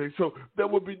everything, so there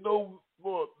would be no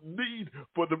more need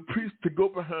for the priest to go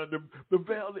behind the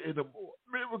veil anymore.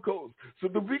 Miracles, so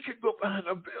that we can go behind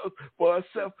the veil for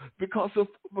ourselves because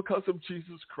of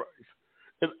Jesus Christ.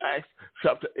 In Acts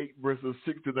chapter 8, verses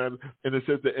 6 to 9, and it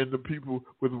says that, and the people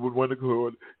with one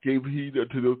accord gave heed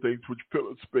unto those things which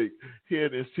Philip spake,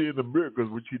 hearing and seeing the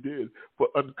miracles which he did. For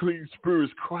unclean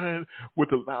spirits crying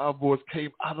with a loud voice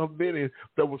came out of many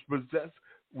that was possessed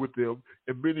with them,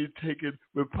 and many taken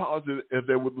with palsy, and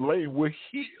that were lame were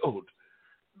healed.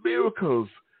 Miracles.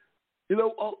 It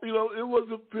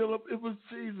wasn't Philip, it was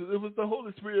Jesus. It was the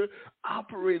Holy Spirit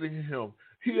operating in him.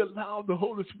 He allowed the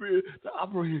Holy Spirit to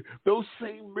operate. Those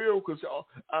same miracles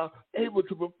are able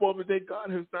to perform today.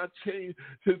 God has not changed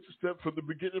his step from the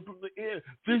beginning, from the end.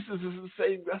 Jesus is the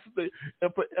same yesterday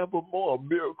and forevermore.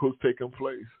 Miracles taking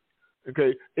place.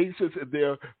 Okay, it says that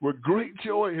there were great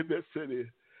joy in that city.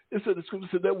 It said, the scripture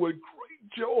said there were great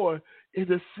joy in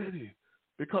the city,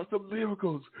 because of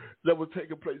miracles that were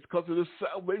taking place, because of the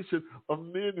salvation of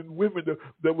men and women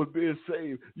that were being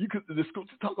saved. The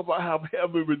scripture talk about how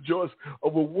heaven rejoiced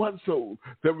over one soul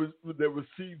that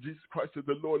received Jesus Christ as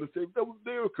the Lord and Savior. That was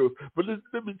miracles. But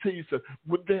let me tell you something.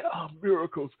 When there are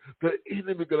miracles, the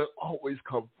enemy is going to always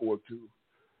come forth too.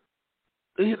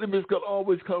 The enemy is going to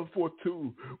always come forth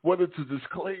too, whether to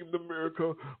disclaim the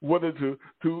miracle, whether to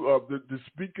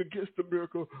speak against the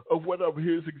miracle, or whatever.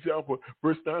 Here's an example.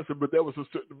 Verse 9 said, but there was a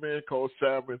certain man called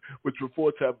Simon, which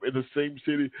before time in the same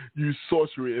city used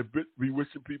sorcery and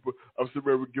bewitching people of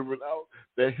Samaria, giving out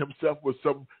that himself was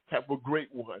some type of great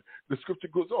one. The scripture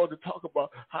goes on to talk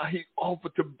about how he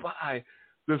offered to buy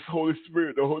this Holy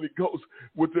Spirit, the Holy Ghost,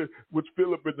 with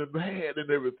Philip and them had and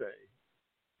everything.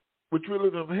 Which really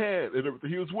them had and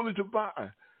everything. He was willing to buy.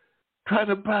 Trying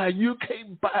to buy. You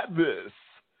can't buy this.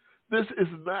 This is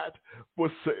not for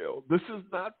sale. This is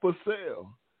not for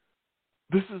sale.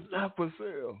 This is not for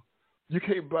sale. You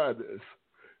can't buy this.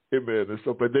 Amen. And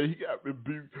stuff like that. He got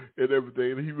rebuked and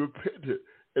everything, and he repented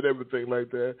and everything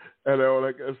like that, and all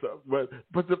that kind of stuff.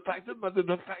 But the fact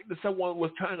that someone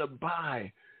was trying to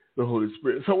buy The Holy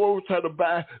Spirit. So when we're trying to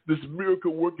buy this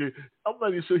miracle working, I'm not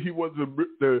even sure he wanted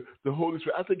the Holy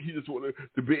Spirit. I think he just wanted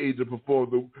to be able to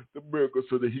perform the miracle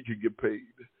so that he could get paid.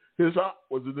 His heart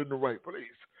wasn't in the right place.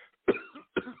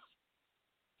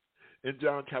 In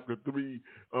John chapter 3,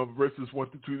 verses 1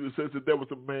 to 2, it says that there was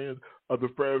a man of the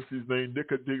Pharisees named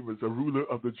Nicodemus, a ruler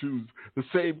of the Jews. The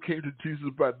same came to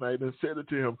Jesus by night and said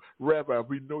unto him, Rabbi,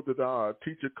 we know that our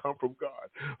teacher come from God.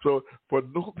 So, for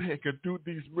no man can do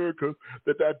these miracles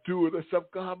that I do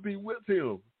except God be with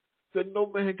him. That no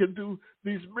man can do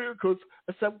these miracles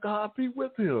except God be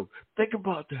with him. Think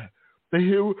about that. They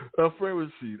hear a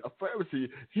Pharisee.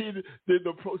 He didn't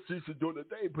approach Jesus during the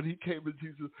day, but he came to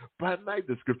Jesus by night,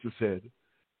 the scripture said.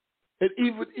 And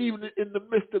even in the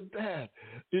midst of that,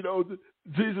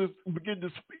 Jesus began to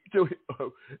speak to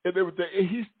him and everything. And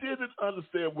he still didn't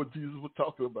understand what Jesus was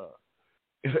talking about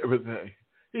and everything.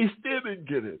 He still didn't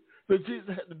get it. So Jesus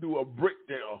had to do a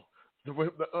breakdown for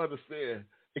him to understand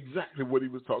exactly what he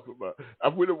was talking about. I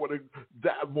really want to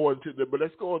dive more into that, but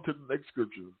let's go on to the next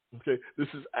scripture. Okay, this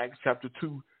is Acts chapter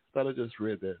 2. I thought I just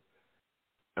read that.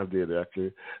 I did,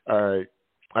 actually. All right,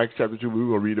 Acts chapter 2, we're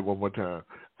going to read it one more time.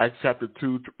 Acts chapter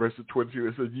 2, verses 22,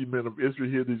 it says, Ye men of Israel,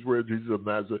 hear these words, Jesus of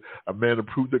Nazareth, a man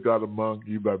approved of God among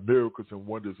you by miracles and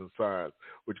wonders and signs,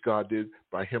 which God did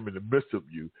by him in the midst of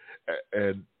you.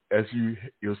 And as you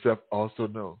yourself also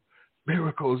know,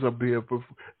 miracles are being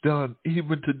done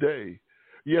even today.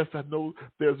 Yes, I know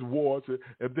there's wars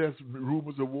and there's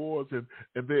rumors of wars and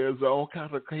there's all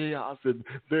kinds of chaos and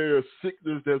there's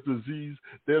sickness, there's disease,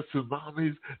 there's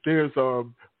tsunamis, there's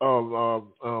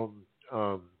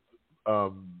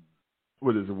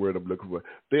what is the word I'm looking for?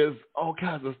 There's all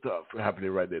kinds of stuff happening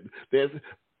right there. There's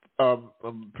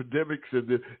pandemics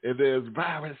and there's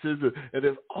viruses and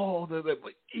there's all of that.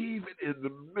 But even in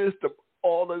the midst of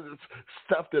all of this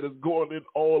stuff that is going in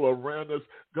all around us,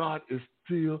 God is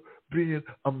still being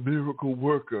a miracle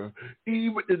worker.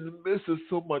 Even in the midst of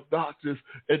so much darkness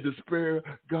and despair,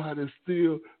 God is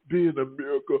still being a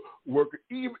miracle worker.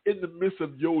 Even in the midst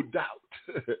of your doubt,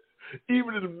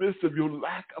 even in the midst of your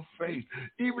lack of faith,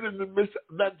 even in the midst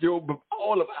of not your, but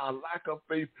all of our lack of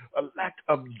faith, a lack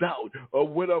of doubt, or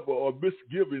whatever, or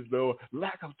misgivings, or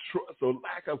lack of trust, or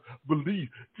lack of belief,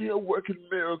 still working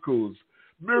miracles.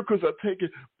 Miracles are taken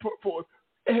for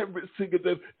every single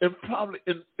day. And probably,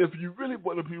 if you really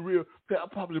want to be real, there are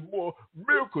probably more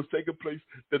miracles taking place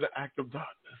than the act of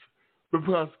darkness.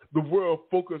 Because the world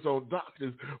focuses on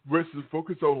darkness versus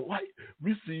focus on light.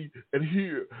 We see and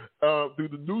hear through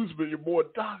the news media more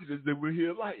darkness than we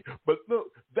hear light. But look,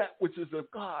 that which is of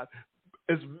God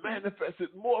is manifested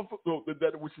more than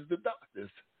that which is the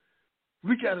darkness.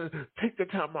 We got to take the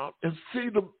time out and see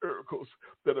the miracles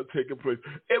that are taking place.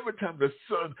 Every time the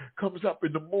sun comes up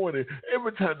in the morning,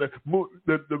 every time the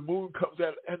moon comes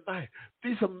out at night,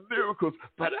 these are miracles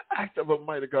by the act of a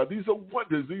mighty God. These are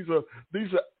wonders. These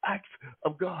are acts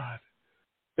of God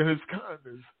and His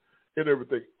kindness and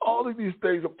everything. All of these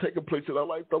things are taking place in our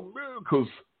life. The miracles,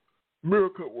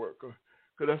 miracle worker.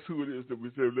 Because that's who it is that we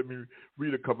say. Let me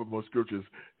read a couple more scriptures.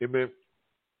 Amen.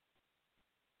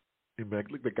 Amen.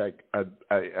 Look like I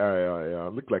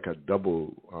look like I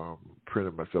double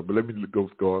printed myself, but let me go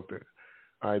on there.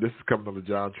 All right, this is coming on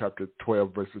John chapter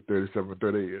 12, verses 37 and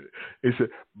 38. It said,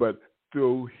 but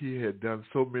though he had done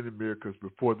so many miracles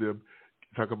before them,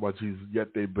 talking about Jesus, yet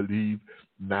they believed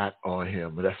not on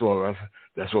him. And that's what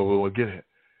we want to get at.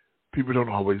 People don't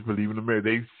always believe in the miracle.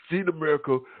 They see the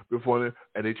miracle before them,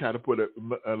 and they try to put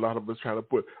a lot of us try to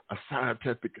put a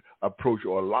scientific approach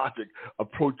or a logic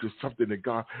approach to something that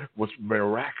God was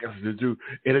miraculous to do,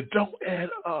 and it don't add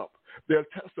up. There are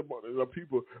testimonies of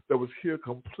people that was healed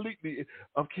completely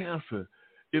of cancer.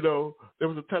 You know, there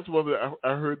was a testimony that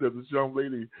I heard that this young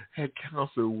lady had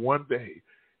cancer one day,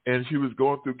 and she was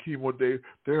going through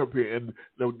chemotherapy, and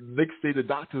the next day the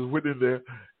doctors went in there,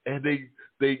 and they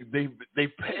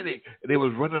panicked, and they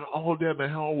was running all down the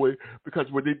hallway because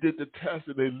when they did the test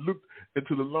and they looked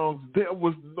into the lungs, there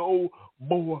was no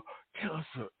more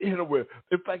cancer anywhere.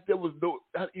 In fact, there was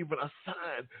not even a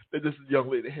sign that this young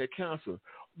lady had cancer.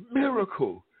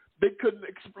 Miracle. They couldn't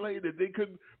explain it. They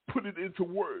couldn't put it into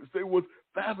words. They was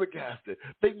flabbergasted.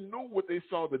 They knew what they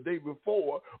saw the day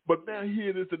before, but now here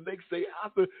it is the next day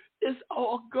after. It's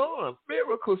all gone.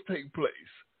 Miracles take place.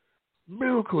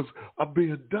 Miracles are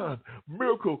being done.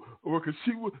 Miracle workers.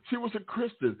 She was a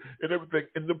Christian and everything,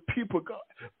 and the people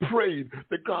prayed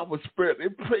that God would spare. They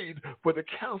prayed for the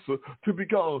cancer to be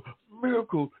gone.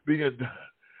 Miracles being done.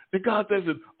 And God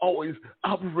doesn't always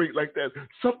operate like that.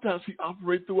 Sometimes He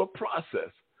operates through a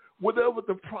process. Whatever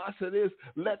the process is,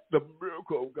 let the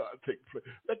miracle of God take place.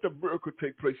 Let the miracle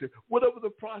take place. Whatever the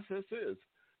process is.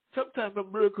 Sometimes the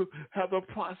miracles have a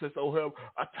process or have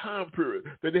a time period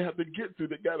that they have to get through.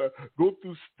 They got to go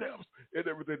through steps and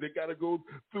everything. They got to go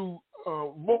through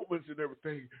moments and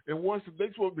everything. And once the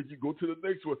next one, then you go to the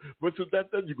next one. But so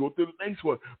that done, you go to the next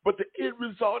one. But the end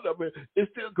result of it is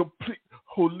still complete,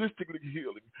 holistically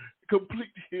healing,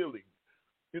 complete healing.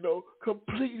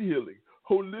 Complete healing,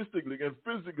 holistically and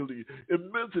physically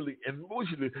and mentally and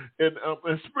emotionally and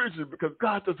spiritually, because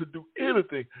God doesn't do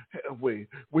anything halfway.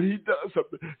 When he does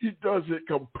something, he does it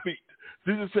complete.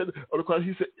 Jesus said on the cross,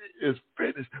 he said, it is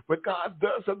finished. But God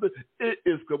does something, it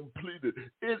is completed.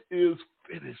 It is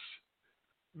finished.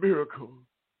 Miracle.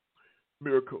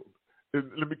 And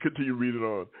let me continue reading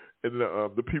on. And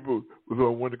the people was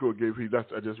on one to go gave he.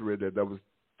 I just read that. That was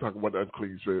talking about the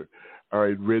unclean spirit. All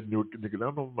right, red new. I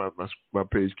don't know my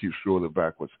page keeps scrolling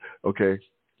backwards. Okay.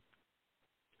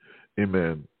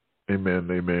 Amen. Let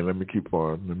me keep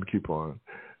on.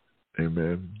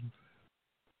 Amen.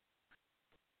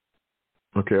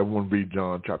 Okay, I want to read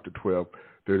John chapter 12,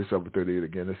 37, 38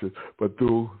 again. It says, but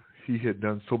though he had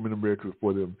done so many miracles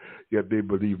for them, yet they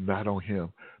believed not on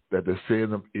him, that the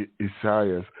saying of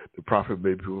Isaiah, the prophet,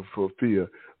 may be fulfilled,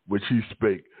 which he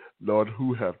spake, Lord,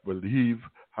 who hath believed,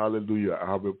 hallelujah,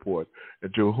 our report,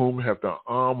 and to whom hath the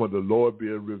arm of the Lord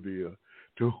been revealed?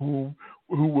 To who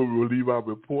will believe our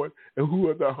report, and who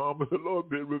hath the arm of the Lord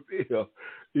been revealed?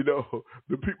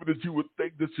 The people that you would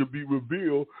think that should be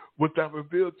revealed was not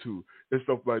revealed to, and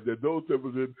stuff like that. Those that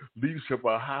was in leadership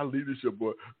or high leadership,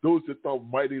 or those that thought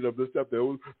mighty of the stuff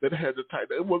that had the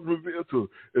title, it wasn't revealed to,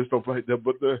 and stuff like that.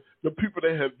 But the people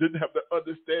that didn't have the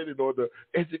understanding or the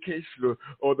education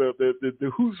or the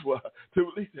chutzpah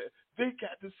to believe that, they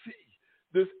got to see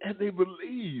this, and they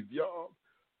believed, y'all.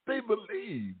 They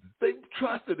believed. They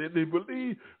trusted and they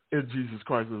believed in Jesus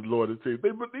Christ as Lord and Savior.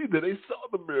 They believed that they saw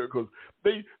the miracles.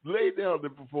 They laid down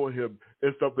before him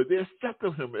and stuff, but they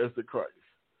accepted him as the Christ.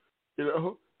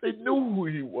 They knew who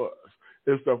he was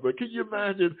and stuff. But can you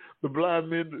imagine the blind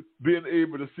men being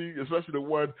able to see, especially the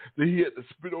one that he had to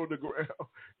spit on the ground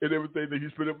and everything, that he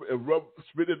spit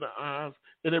in the eyes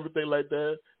and everything like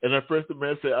that. And at first the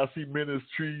man said, I see men as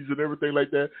trees and everything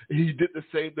like that. And he did the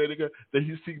same thing again, that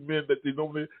he see men that they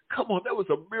normally, come on, that was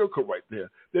a miracle right there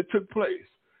that took place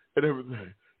and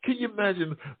everything. Can you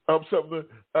imagine something?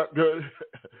 I'm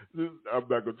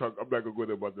not going to go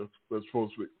there about this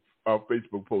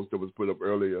Facebook post that was put up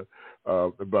earlier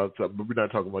about something, but we're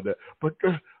not talking about that. But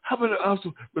how many of us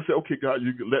would say, okay, God,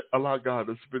 you allow God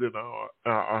to spit in our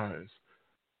eyes?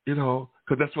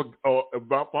 Because that's what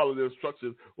about following the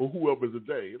instructions or whoever's a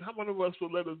day. And how many of us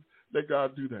will let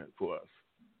God do that for us?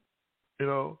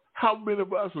 How many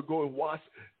of us will go and wash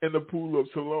in the pool of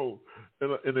Siloam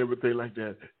and everything like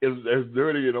that? It's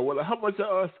dirty, How much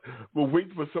of us will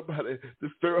wait for somebody to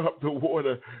stir up the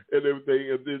water and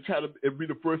everything and then try to be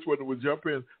the first one that would jump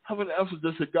in? How many of us would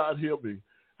just say, God, heal me?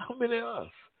 How many of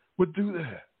us would do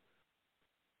that?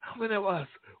 How many of us?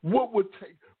 What would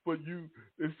take for you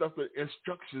and stuff, the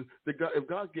instructions that God, if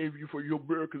God gave you for your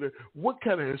miracle, what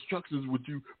kind of instructions would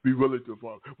you be willing to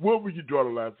follow? Where would you draw the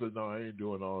line and say, no, I ain't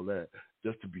doing all that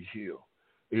just to be healed,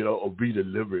 or be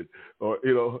delivered, or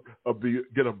or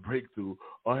get a breakthrough,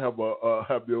 or have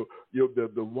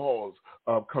the walls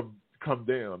come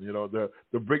down,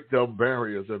 the break down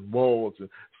barriers and walls and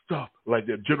stuff like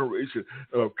that, generation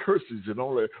of curses and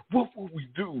all that. What would we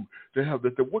do to have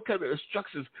that? What kind of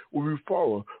instructions would we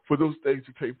follow for those things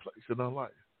to take place in our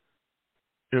life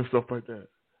and stuff like that?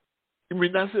 I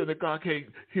mean, not saying that God can't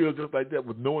heal just like that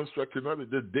with no instruction. Other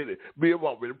just did it. We have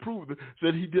already proved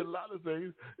that He did a lot of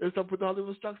things and stuff with all the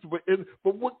instructions.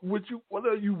 But what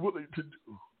are you willing to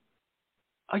do?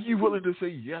 Are you willing to say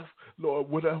yes, Lord,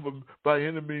 whatever by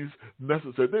any means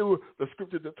necessary? The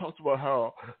scripture that talks about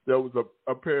how there was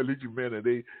a paralytic man, and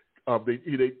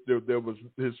there was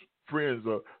his friends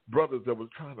or brothers that was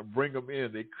trying to bring him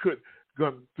in. They couldn't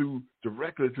go through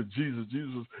directly to Jesus.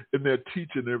 Jesus in their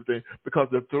teaching and everything, because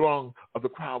the throng of the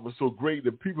crowd was so great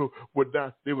that people would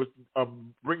not. They was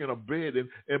bringing a bed in,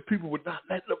 and people would not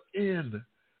let them in.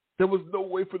 There was no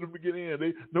way for them to get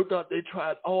in. No doubt they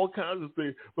tried all kinds of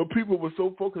things, but people were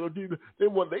so focused on Jesus. They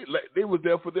were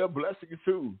there for their blessing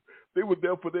too. They were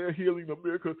there for their healing, the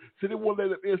miracle. So they won't let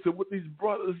them in. So what these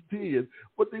brothers did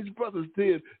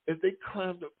is they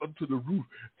climbed up onto the roof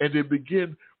and they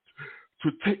began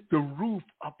to take the roof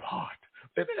apart.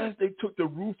 And as they took the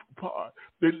roof apart,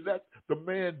 they let the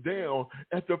man down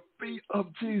at the feet of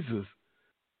Jesus.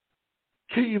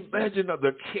 Can you imagine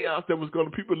the chaos that was going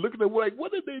to people looking at them like,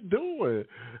 what are they doing?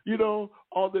 You know,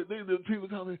 all the people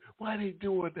telling me, why are they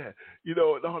doing that? You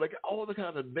know, and all the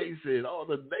kind of naysaying, all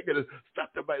the negative stuff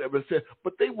that might have been said.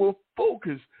 But they were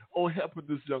focused on helping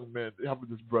this young man, helping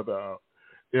this brother out.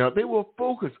 You know, they were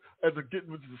focused on getting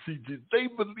him to see Jesus. They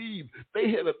believed,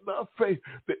 they had enough faith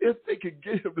that if they could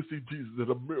get him to see Jesus, that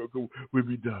a miracle would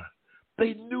be done.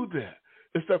 They knew that.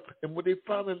 And when they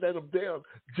finally let him down,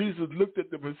 Jesus looked at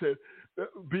them and said,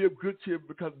 be of good cheer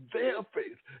because their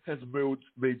faith has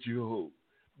made you whole.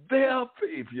 Their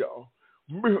faith, y'all,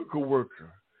 miracle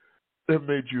worker, that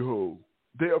made you whole.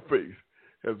 Their faith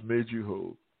has made you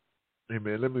whole.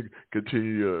 Amen. Let me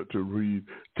continue to read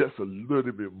just a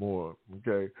little bit more,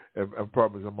 okay? And I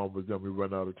promise I'm almost done. We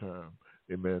run out of time.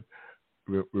 Amen.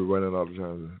 We're running out of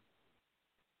time.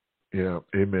 Yeah,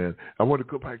 amen. I want to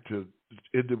go back to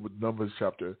ended with Numbers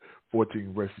chapter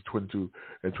 14, verses 22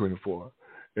 and 24.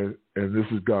 And this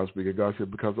is God speaking. God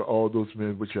said, because of all those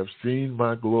men which have seen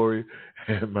my glory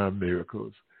and my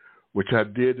miracles, which I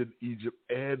did in Egypt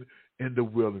and in the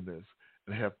wilderness,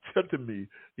 and have tempted me,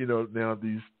 now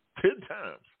these 10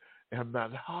 times, and have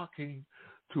not hearkened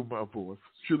to my voice.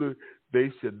 Surely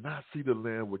they shall not see the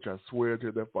land which I swear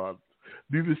to their fathers,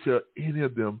 neither shall any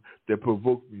of them that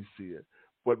provoke me see it.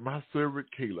 But my servant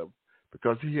Caleb,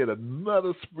 because he had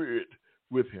another spirit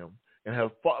with him, and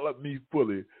have followed me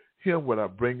fully, him will I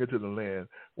bring into the land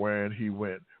wherein he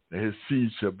went, and his seed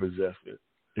shall possess it.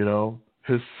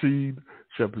 His seed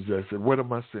shall possess it. What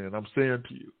am I saying? I'm saying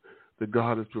to you that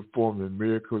God is performing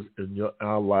miracles in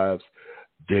our lives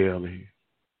daily.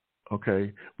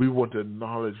 Okay? We want to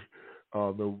acknowledge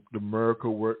the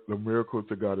miracle work, the miracles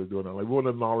that God is doing. We want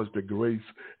to acknowledge the grace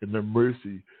and the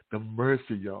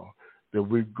mercy, y'all, that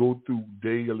we go through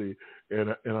daily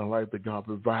in our life that God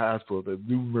provides for, the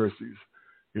new mercies,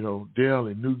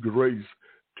 daily, new grace,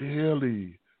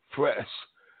 daily, fresh,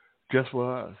 just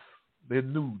for us. They're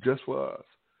new just for us.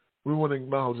 We want to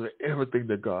acknowledge everything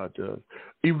that God does,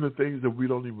 even the things that we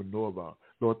don't even know about.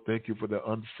 Lord, thank you for the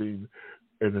unseen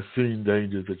and the seen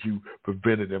dangers that you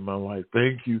prevented in my life.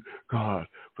 Thank you, God,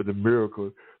 for the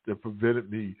miracle that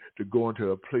prevented me to go into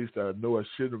a place that I know I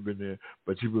shouldn't have been in,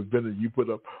 but you prevented. You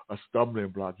put up a stumbling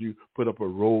block. You put up a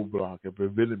roadblock and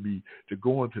prevented me to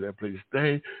go into that place.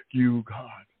 Thank you,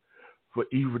 God, for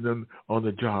even on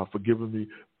the job, for giving me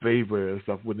favor and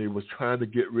stuff when they was trying to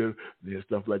get rid of me and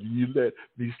stuff like that. You let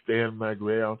me stand my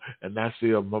ground and not say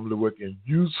a mumbling word, and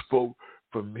you spoke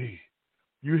for me.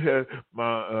 You had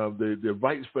my the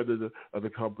vice president of the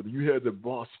company. You had the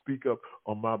boss speak up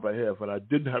on my behalf, and I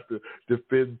didn't have to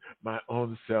defend my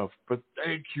own self. But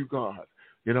thank you, God.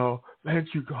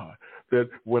 Thank you, God, that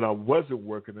when I wasn't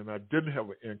working and I didn't have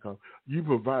an income, you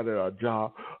provided a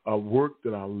job, a work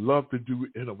that I love to do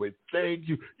anyway. Thank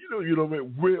you. You don't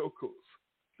make miracles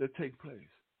that take place.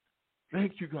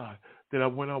 Thank you, God, that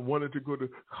when I wanted to go to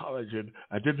college and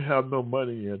I didn't have no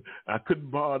money and I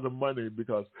couldn't borrow the money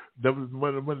because there was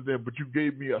money there, but you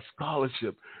gave me a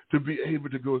scholarship to be able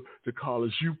to go to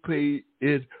college. You paid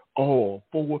it all,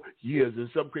 4 years, in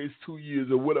some cases 2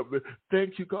 years or whatever.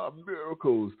 Thank you, God.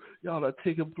 Miracles, y'all, are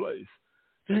taking place.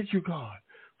 Thank you, God,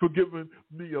 for giving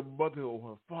me a mother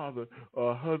or a father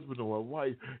or a husband or a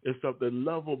wife and stuff that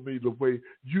love on me the way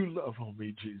you love on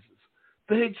me, Jesus.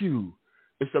 Thank you.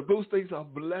 And so those things are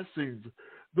blessings.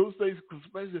 Those things,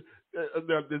 especially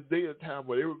this day and time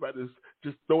where everybody's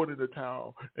just throwing in the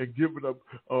towel and giving up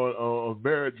on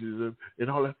marriages and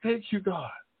all that. Thank you, God.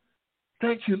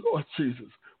 Thank you, Lord Jesus.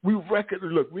 We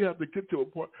have to get to a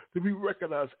point that we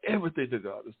recognize everything that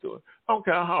God is doing. I don't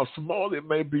care how small it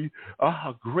may be or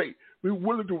how great. We're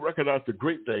willing to recognize the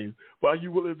great things, but are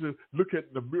you willing to look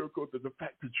at the miracles and the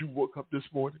fact that you woke up this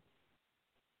morning?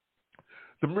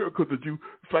 The miracle the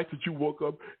fact that you woke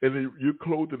up and you're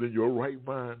clothed in your right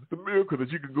mind. The miracle that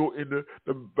you can go in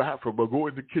the bathroom or go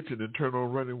in the kitchen and turn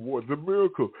on running water. The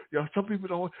miracle. Some people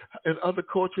don't, in other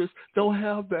cultures, don't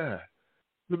have that.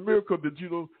 The miracle that you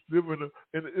don't live and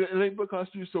it ain't because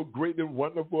you're so great and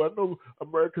wonderful. I know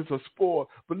Americans are spoiled,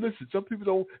 but listen, some people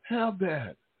don't have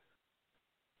that.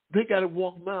 They got to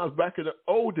walk miles. Back in the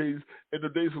old days, in the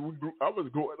days when I was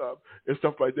growing up and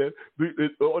stuff like that, in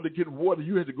order to get water,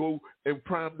 you had to go and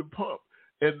prime the pump.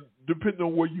 And depending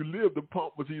on where you lived, the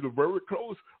pump was either very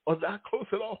close or not close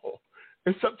at all.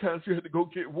 And sometimes you had to go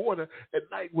get water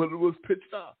at night when it was pitch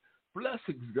dark.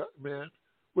 Blessings, God, man.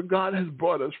 Where God has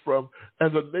brought us from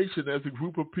as a nation, as a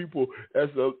group of people, as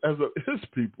His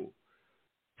people.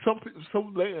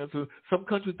 Some lands and some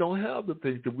countries don't have the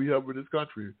things that we have in this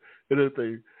country and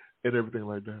everything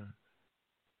like that.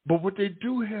 But what they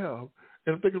do have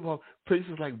And I'm thinking about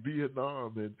places like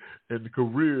Vietnam and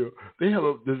Korea. They have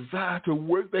a desire to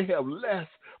work. They have less,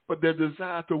 but their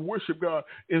desire to worship God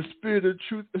in spirit and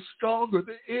truth is stronger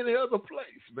than any other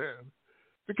place, man.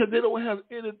 Because they don't have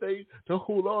anything to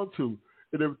hold on to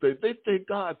and everything. They thank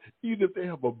God even if they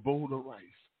have a bowl of rice.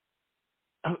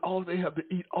 And all they have to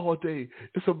eat all day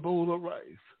is a bowl of rice.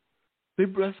 They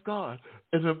bless God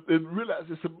and realize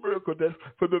it's a miracle that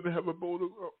for them to have a bowl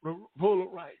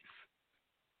of rice.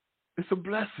 It's a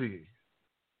blessing.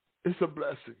 It's a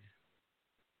blessing.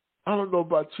 I don't know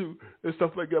about you and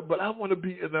stuff like that, but I want to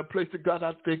be in that place that God,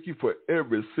 I thank you for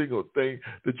every single thing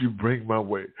that you bring my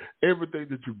way. Everything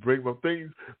that you bring my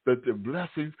things, that the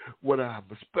blessings, whether I'm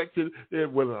expecting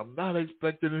it, whether I'm not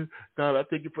expecting it. God, I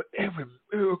thank you for every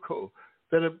miracle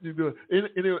that you do. And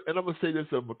I'm going to say this,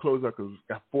 I'm going to close out because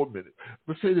I've got 4 minutes. I'm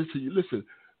going to say this to you. Listen,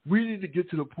 we need to get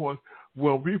to the point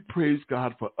where we praise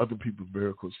God for other people's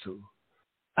miracles too.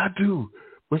 I do.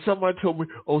 When somebody told me,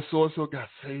 oh, so-and-so got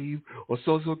saved, or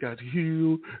so-and-so got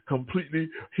healed, completely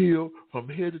healed from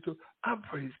head to toe, I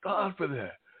praise God for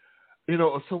that. You know,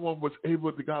 or someone was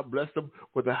able to, God bless them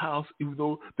with a house, even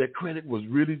though their credit was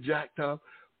really jacked up.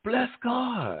 Bless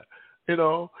God, you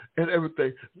know, and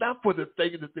everything. Not for the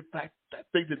thing that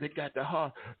they got the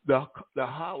house,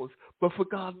 but for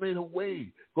God made a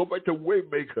way. Go back to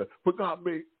Waymaker. For God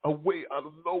made a way out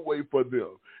of no way for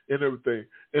them and everything.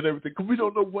 Because we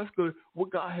don't know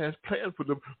what God has planned for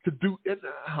them to do in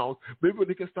their house. Maybe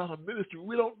they can start a ministry.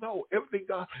 We don't know. Everything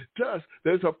God does,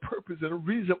 there's a purpose and a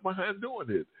reason behind doing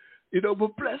it. You know,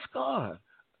 but bless God.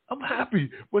 I'm happy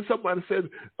when somebody said,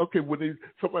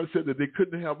 somebody said that they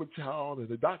couldn't have a child, and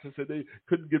the doctor said they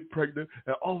couldn't get pregnant,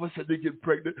 and all of a sudden they get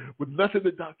pregnant with nothing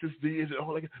the doctors did and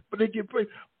all that, but they get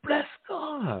pregnant. Bless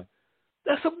God.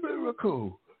 That's a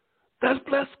miracle. That's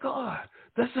bless God.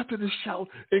 That's something to shout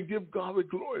and give God the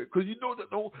glory, because you know that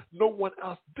no one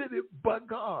else did it but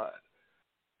God.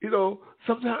 You know,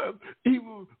 sometimes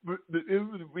even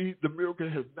the miracle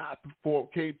has not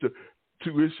performed, came to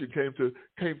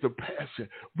passion.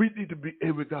 We need to be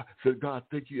able to say, God,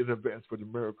 thank you in advance for the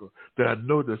miracle that I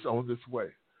know that's on this way.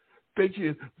 Thank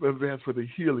you in advance for the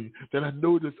healing that I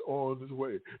know that's on this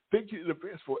way. Thank you in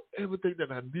advance for everything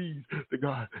that I need. That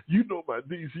God, you know my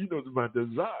needs, you know my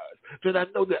desires. That I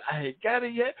know that I ain't got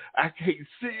it yet, I can't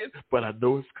see it, but I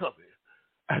know it's coming.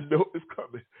 I know it's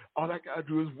coming. All I got to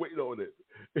do is wait on it.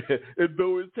 And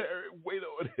though it's tarry, wait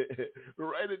on it.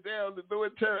 Write it down. And though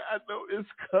it's tarry, I know it's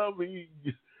coming.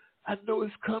 I know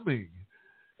it's coming.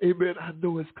 Amen. I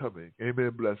know it's coming.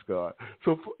 Amen. Bless God.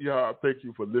 So, y'all, thank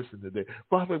you for listening today.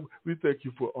 Father, we thank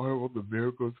you for all of the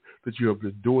miracles that you have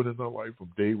been doing in our life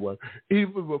from day one.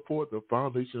 Even before the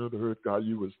foundation of the earth, God,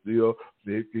 you were still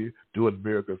doing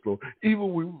miracles, Lord.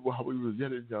 Even while we were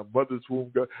yet in our mother's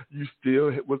womb, God, you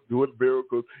still was doing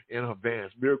miracles in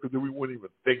advance. Miracles that we weren't even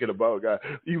thinking about, God.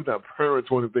 Even our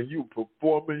parents weren't thinking. You were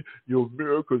performing your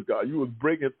miracles, God. You were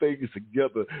bringing things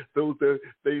together. Those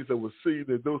things that were seen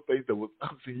and those things that were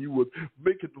unseen. You was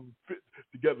making them fit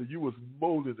together. You was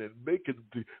molding and making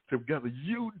them together.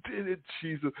 You did it,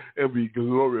 Jesus, and we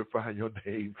glorify your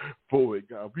name for it,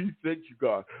 God. We thank you,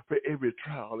 God, for every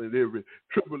trial and every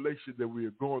tribulation that we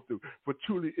are going through. For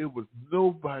truly, it was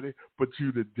nobody but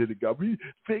you that did it, God. We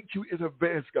thank you in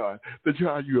advance, God, that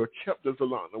how you have kept us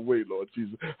along the way, Lord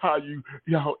Jesus. How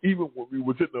even when we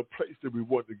was in the place that we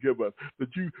wanted to give us,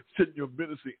 that you sent your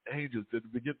ministering angels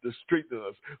that begin to strengthen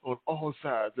us on all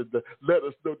sides and to let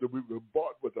us know that we were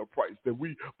bought with a price, that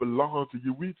we belong to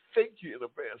you. We thank you in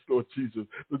advance, Lord Jesus,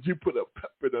 that you put a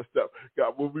pep in us,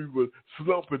 God, when we were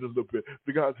slumping a little bit,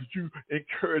 God, that you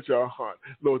encourage our heart,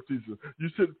 Lord Jesus. You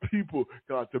sent people,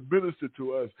 God, to minister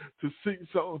to us, to sing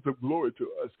songs of glory to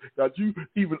us. God, you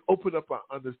even opened up our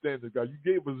understanding, God.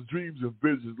 You gave us dreams and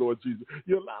visions, Lord Jesus.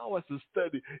 You allow us to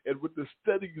study, and with the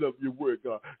studying of your word,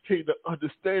 God, came the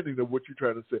understanding of what you're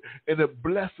trying to say. And it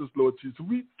blesses us, Lord Jesus.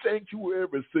 We thank you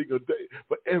every single day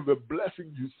for every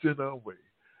blessing you send our way.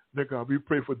 Now, God, we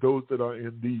pray for those that are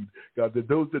in need, God, that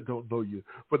those that don't know you,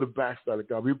 for the backslider,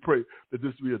 God, we pray that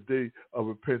this be a day of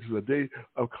repentance, a day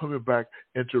of coming back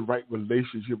into right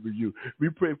relationship with you. We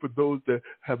pray for those that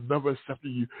have never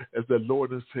accepted you as their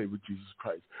Lord and Savior, Jesus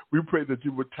Christ. We pray that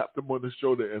you would tap them on the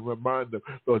shoulder and remind them,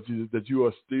 Lord Jesus, that you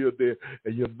are still there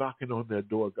and you're knocking on their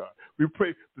door, God. We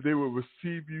pray that they will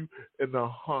receive you in their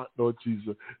heart, Lord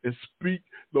Jesus, and speak,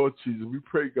 Lord Jesus. We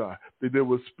pray, God, that they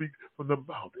will speak from the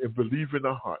mouth and believe in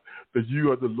their heart that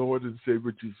you are the Lord and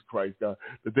Savior Jesus Christ, God,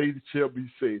 that they shall be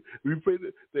saved. We pray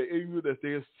that even that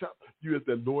they accept you as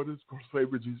their Lord and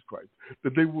Savior Jesus Christ,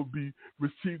 that they will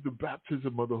receive the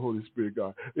baptism of the Holy Spirit,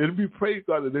 God. And we pray,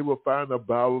 God, that they will find a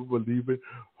Bible believing,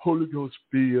 Holy Ghost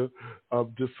fear,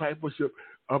 discipleship,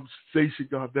 station,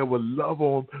 God, that will love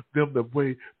on them the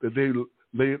way that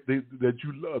that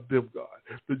you love them, God.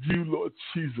 That you, Lord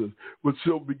Jesus, will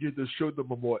still begin to show them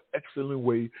a more excellent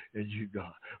way in you,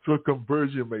 God. So a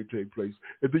conversion may take place.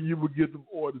 And then you will give them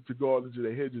order to go out into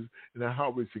the hedges and the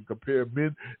highways and compare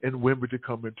men and women to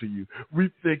come into you. We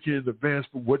thank you in advance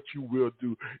for what you will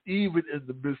do, even in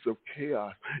the midst of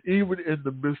chaos, even in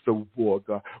the midst of war,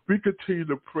 God. We continue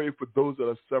to pray for those that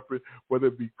are suffering, whether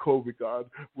it be COVID, God,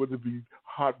 whether it be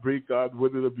heartbreak, God,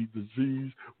 whether it be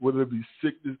disease, whether it be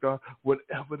sickness, God,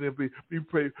 whatever there be. We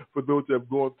pray for those that have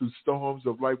gone through storms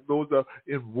of life, those that are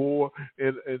in war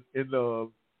and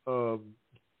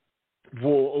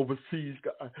war overseas,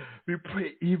 God. We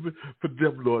pray even for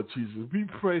them, Lord Jesus. We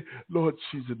pray, Lord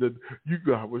Jesus, that you,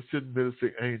 God, will send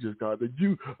ministering angels, God, that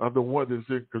you are the one that's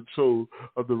in control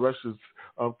of the Russians,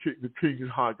 the king's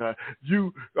heart, God.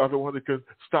 You are the one that can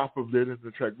stop them dead in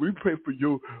the track. We pray for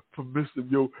your permission,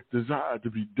 your desire to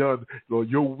be done, Lord,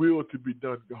 your will to be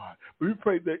done, God. But we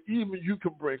pray that even you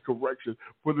can bring correction,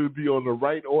 whether it be on the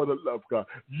right or the left, God.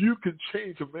 You can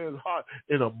change a man's heart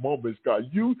in a moment, God.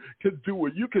 You can do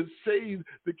it. You can save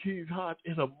the king's heart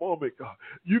in a moment, God.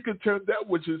 You can turn that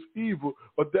which is evil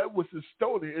or that which is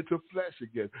stony into flesh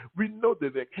again. We know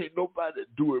that there can't nobody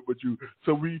do it but you.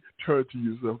 So we turn to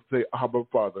you and say, Abba,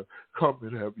 Father, come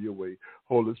and have your way.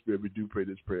 Holy Spirit, we do pray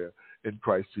this prayer in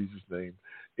Christ Jesus' name.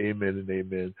 Amen and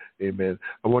amen. Amen.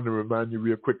 I want to remind you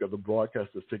real quick of the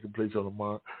broadcast that's taking place on the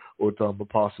month with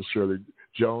Apostle Shirley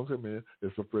Jones. Amen.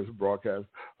 It's the first broadcast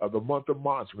of the month of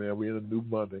March, man. We're in a new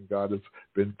month, and God has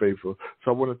been faithful.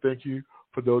 So I want to thank you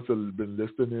for those that have been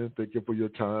listening in. Thank you for your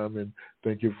time, and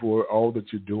thank you for all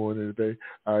that you're doing today.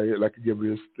 I'd like to give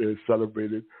you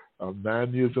celebrated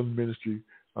 9 years of ministry.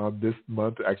 This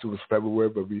month, actually it was February,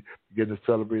 but we begin to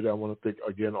celebrate. I want to thank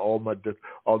again all of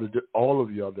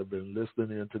y'all that have been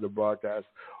listening into the broadcast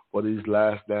for these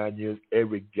last 9 years.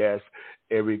 Every guest,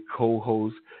 every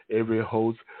co-host, every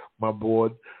host, my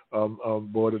board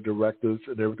of directors,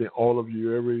 and everything. All of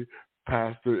you, every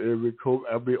pastor,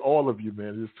 all of you,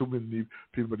 man. There's too many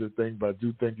people to thank, but I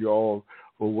do thank you all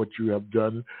for what you have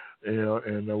done,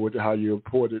 and how you have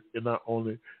poured it, and not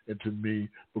only into me,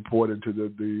 but poured into the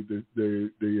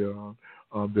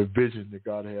vision that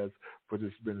God has for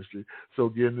this ministry. So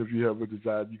again, if you have a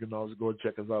desire, you can always go and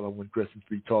check us out on When Christians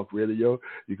Speak Talk Radio.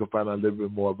 You can find out a little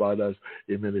bit more about us.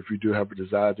 Amen. If you do have a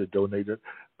desire to donate it,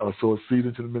 sow a seed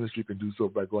into the ministry, you can do so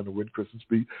by going to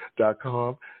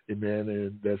WhenChristiansSpeak.com. Amen.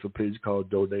 And there's a page called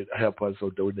Donate. Help us, so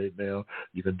donate now.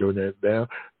 You can donate now.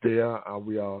 There,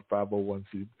 we are a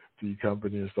 501c3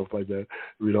 company and stuff like that.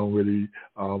 We don't really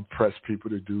press people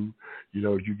to do.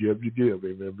 You give, you give.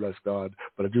 Amen. Bless God.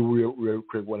 But I do real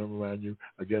quick want to remind you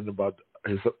again about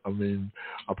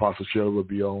Apostle Shirley will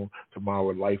be on tomorrow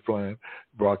at Lifeline,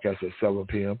 broadcast at 7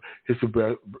 p.m. His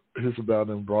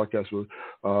Abounding broadcast with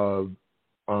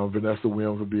Vanessa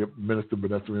Williams will be Minister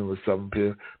Vanessa Williams at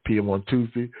 7 p.m. on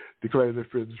Tuesday. Declaring the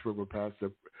Fitness with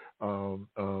Pastor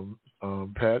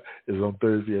Pat is on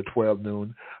Thursday at 12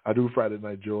 noon. I do Friday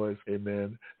Night Joys,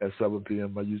 amen, at 7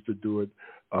 p.m. I used to do it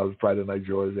Friday Night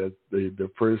Joys at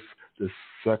the first, the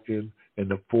second, and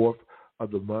the fourth of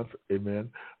the month,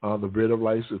 amen. The Bread of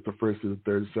Life is the first and the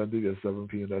third Sunday at 7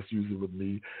 p.m. That's usually with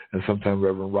me, and sometimes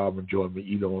Reverend Robin join me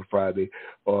either on Friday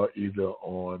or either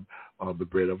on the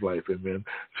Bread of Life, amen.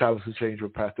 Challenge to Change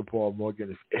with Pastor Paul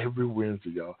Morgan is every Wednesday,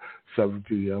 y'all, 7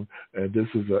 p.m. And this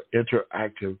is an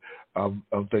interactive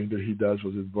thing that he does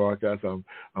with his broadcast. I'm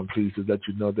pleased to let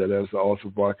you know that there's also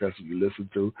broadcast that you listen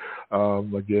to.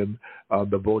 Again,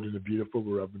 The Bold and the Beautiful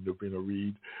with Reverend Novena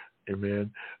Reed. Amen.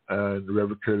 And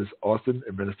Reverend Curtis Alston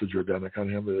and Minister Jordana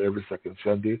Cunningham every second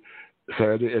Saturday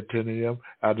at 10 a.m.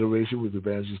 Adoration with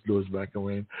Evangelist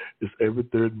McILwain. It's every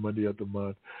third Monday of the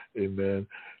month. Amen.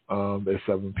 At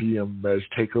 7 p.m. Marriage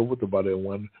Takeover with about at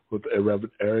 1 with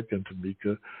Reverend Eric and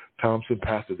Temeka. Thompson,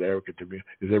 Pastors Eric and Temeka.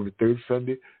 Is every third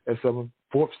Sunday at 7.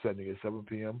 Fourth Sunday at 7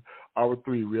 p.m. Hour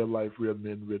 3, Real Life, Real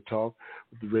Men, Real Talk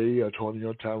with Ray,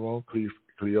 Antonio, Tyrone,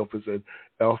 Cleophas, and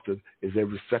Alston is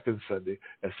every second Sunday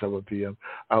at 7 p.m.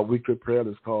 Our weekly prayer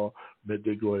is called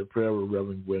Midday Glory Prayer with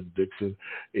Reverend Gwendolyn Dixon.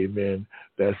 Amen.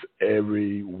 That's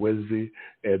every Wednesday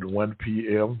at 1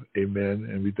 p.m. Amen.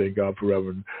 And we thank God for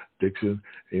Reverend Dixon.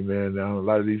 Amen. Now, a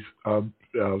lot of these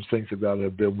saints of God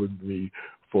have been with me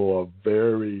for a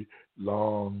very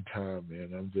long time,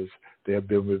 man. They have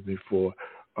been with me for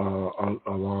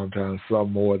a long time,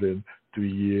 some more than 3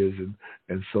 years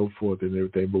and so forth and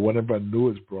everything. But one of our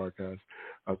newest broadcasts,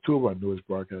 two of our newest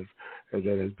broadcasts that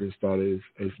has been started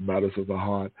is Matters of the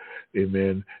Heart,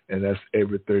 amen, and that's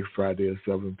every third Friday at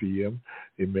 7 p.m.,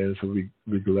 amen, so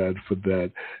we're glad for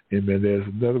that, amen. There's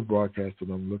another broadcast that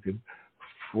I'm looking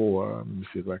for. Let me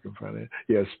see if I can find it.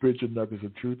 Yeah, Spiritual Nuggets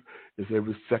of Truth is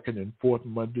every second and fourth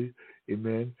Monday,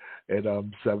 amen, at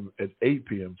 8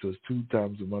 p.m., so it's 2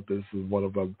 times a month. This is one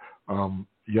of our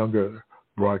younger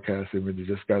broadcasts, amen, they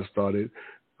just got started,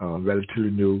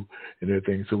 relatively new and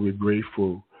everything, so we're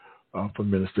grateful for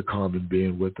Minister Carmen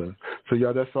being with us. So,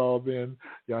 y'all, that's all, man.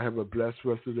 Y'all have a blessed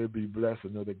rest of the day. Be blessed. I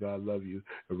know that God love you.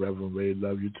 And Reverend Ray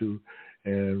love you, too.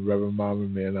 And Reverend Mama,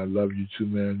 man, I love you, too,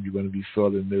 man. You're going to be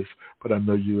soiled in this, but I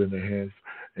know you in the hands.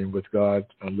 And with God,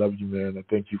 I love you, man. I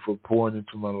thank you for pouring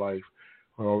into my life,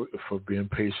 for being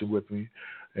patient with me,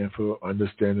 and for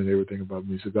understanding everything about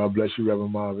me. So God bless you,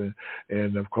 Reverend Marvin.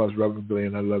 And, of course, Reverend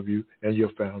Glenn, I love you and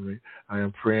your family. I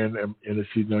am praying and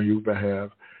interceding on your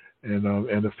behalf and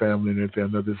the family and everything. I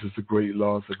know this is a great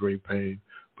loss, a great pain,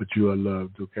 but you are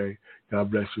loved, okay?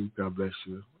 God bless you. God bless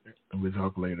you. And we'll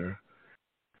talk later.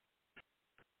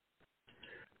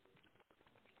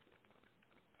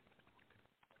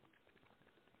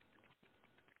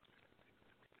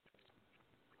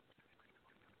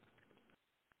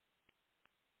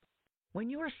 When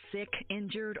you are sick,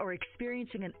 injured, or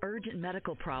experiencing an urgent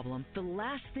medical problem, the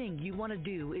last thing you want to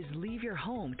do is leave your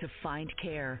home to find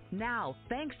care. Now,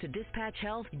 thanks to Dispatch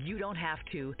Health, you don't have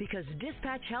to, because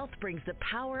Dispatch Health brings the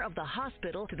power of the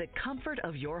hospital to the comfort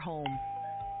of your home.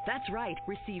 That's right.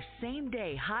 Receive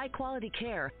same-day, high-quality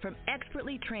care from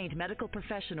expertly trained medical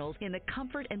professionals in the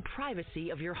comfort and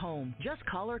privacy of your home. Just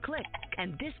call or click,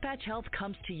 and Dispatch Health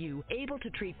comes to you, able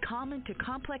to treat common to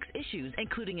complex issues,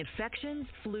 including infections,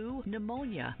 flu,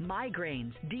 pneumonia,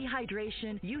 migraines,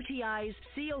 dehydration, UTIs,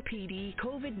 COPD,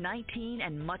 COVID-19,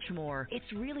 and much more.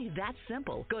 It's really that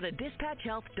simple. Go to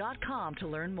DispatchHealth.com to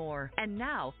learn more. And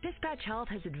now, Dispatch Health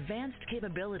has advanced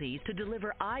capabilities to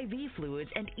deliver IV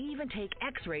fluids and even take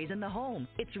X-rays in the home.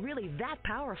 It's really that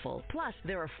powerful. Plus,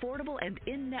 they're affordable and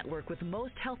in-network with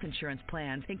most health insurance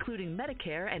plans, including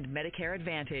Medicare and Medicare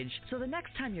Advantage. So the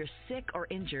next time you're sick or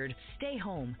injured, stay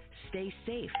home, stay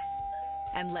safe,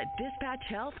 and let Dispatch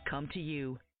Health come to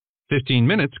you. 15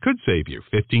 minutes could save you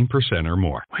 15% or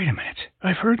more. Wait a minute.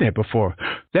 I've heard that before.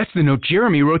 That's the note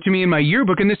Jeremy wrote to me in my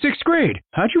yearbook in the 6th grade.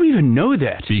 How'd you even know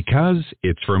that? Because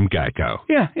it's from Geico.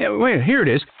 Yeah, wait, here it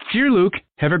is. Dear Luke,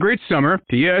 have a great summer.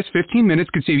 P.S. 15 minutes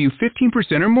could save you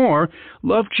 15% or more.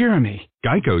 Love, Jeremy.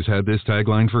 Geico's had this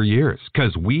tagline for years,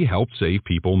 because we help save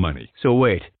people money. So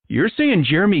wait, you're saying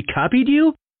Jeremy copied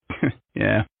you?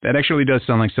 Yeah, that actually does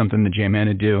sound like something the J-Man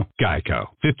would do. Geico.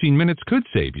 15 minutes could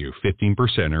save you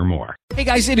 15% or more. Hey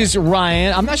guys, it is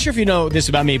Ryan. I'm not sure if you know this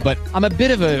about me, but I'm a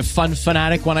bit of a fun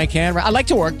fanatic when I can. I like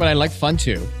to work, but I like fun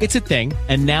too. It's a thing.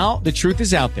 And now the truth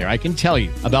is out there. I can tell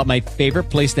you about my favorite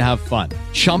place to have fun.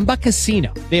 Chumba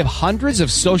Casino. They have hundreds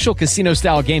of social casino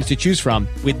style games to choose from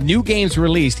with new games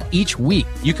released each week.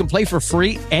 You can play for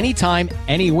free anytime,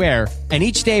 anywhere. And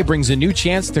each day brings a new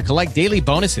chance to collect daily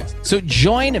bonuses. So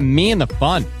join me in the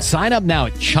fun. Sign up now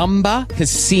at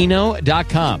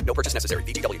ChumbaCasino.com. No purchase necessary.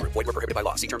 VGW Group. Void where prohibited by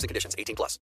law. See terms and conditions. 18+.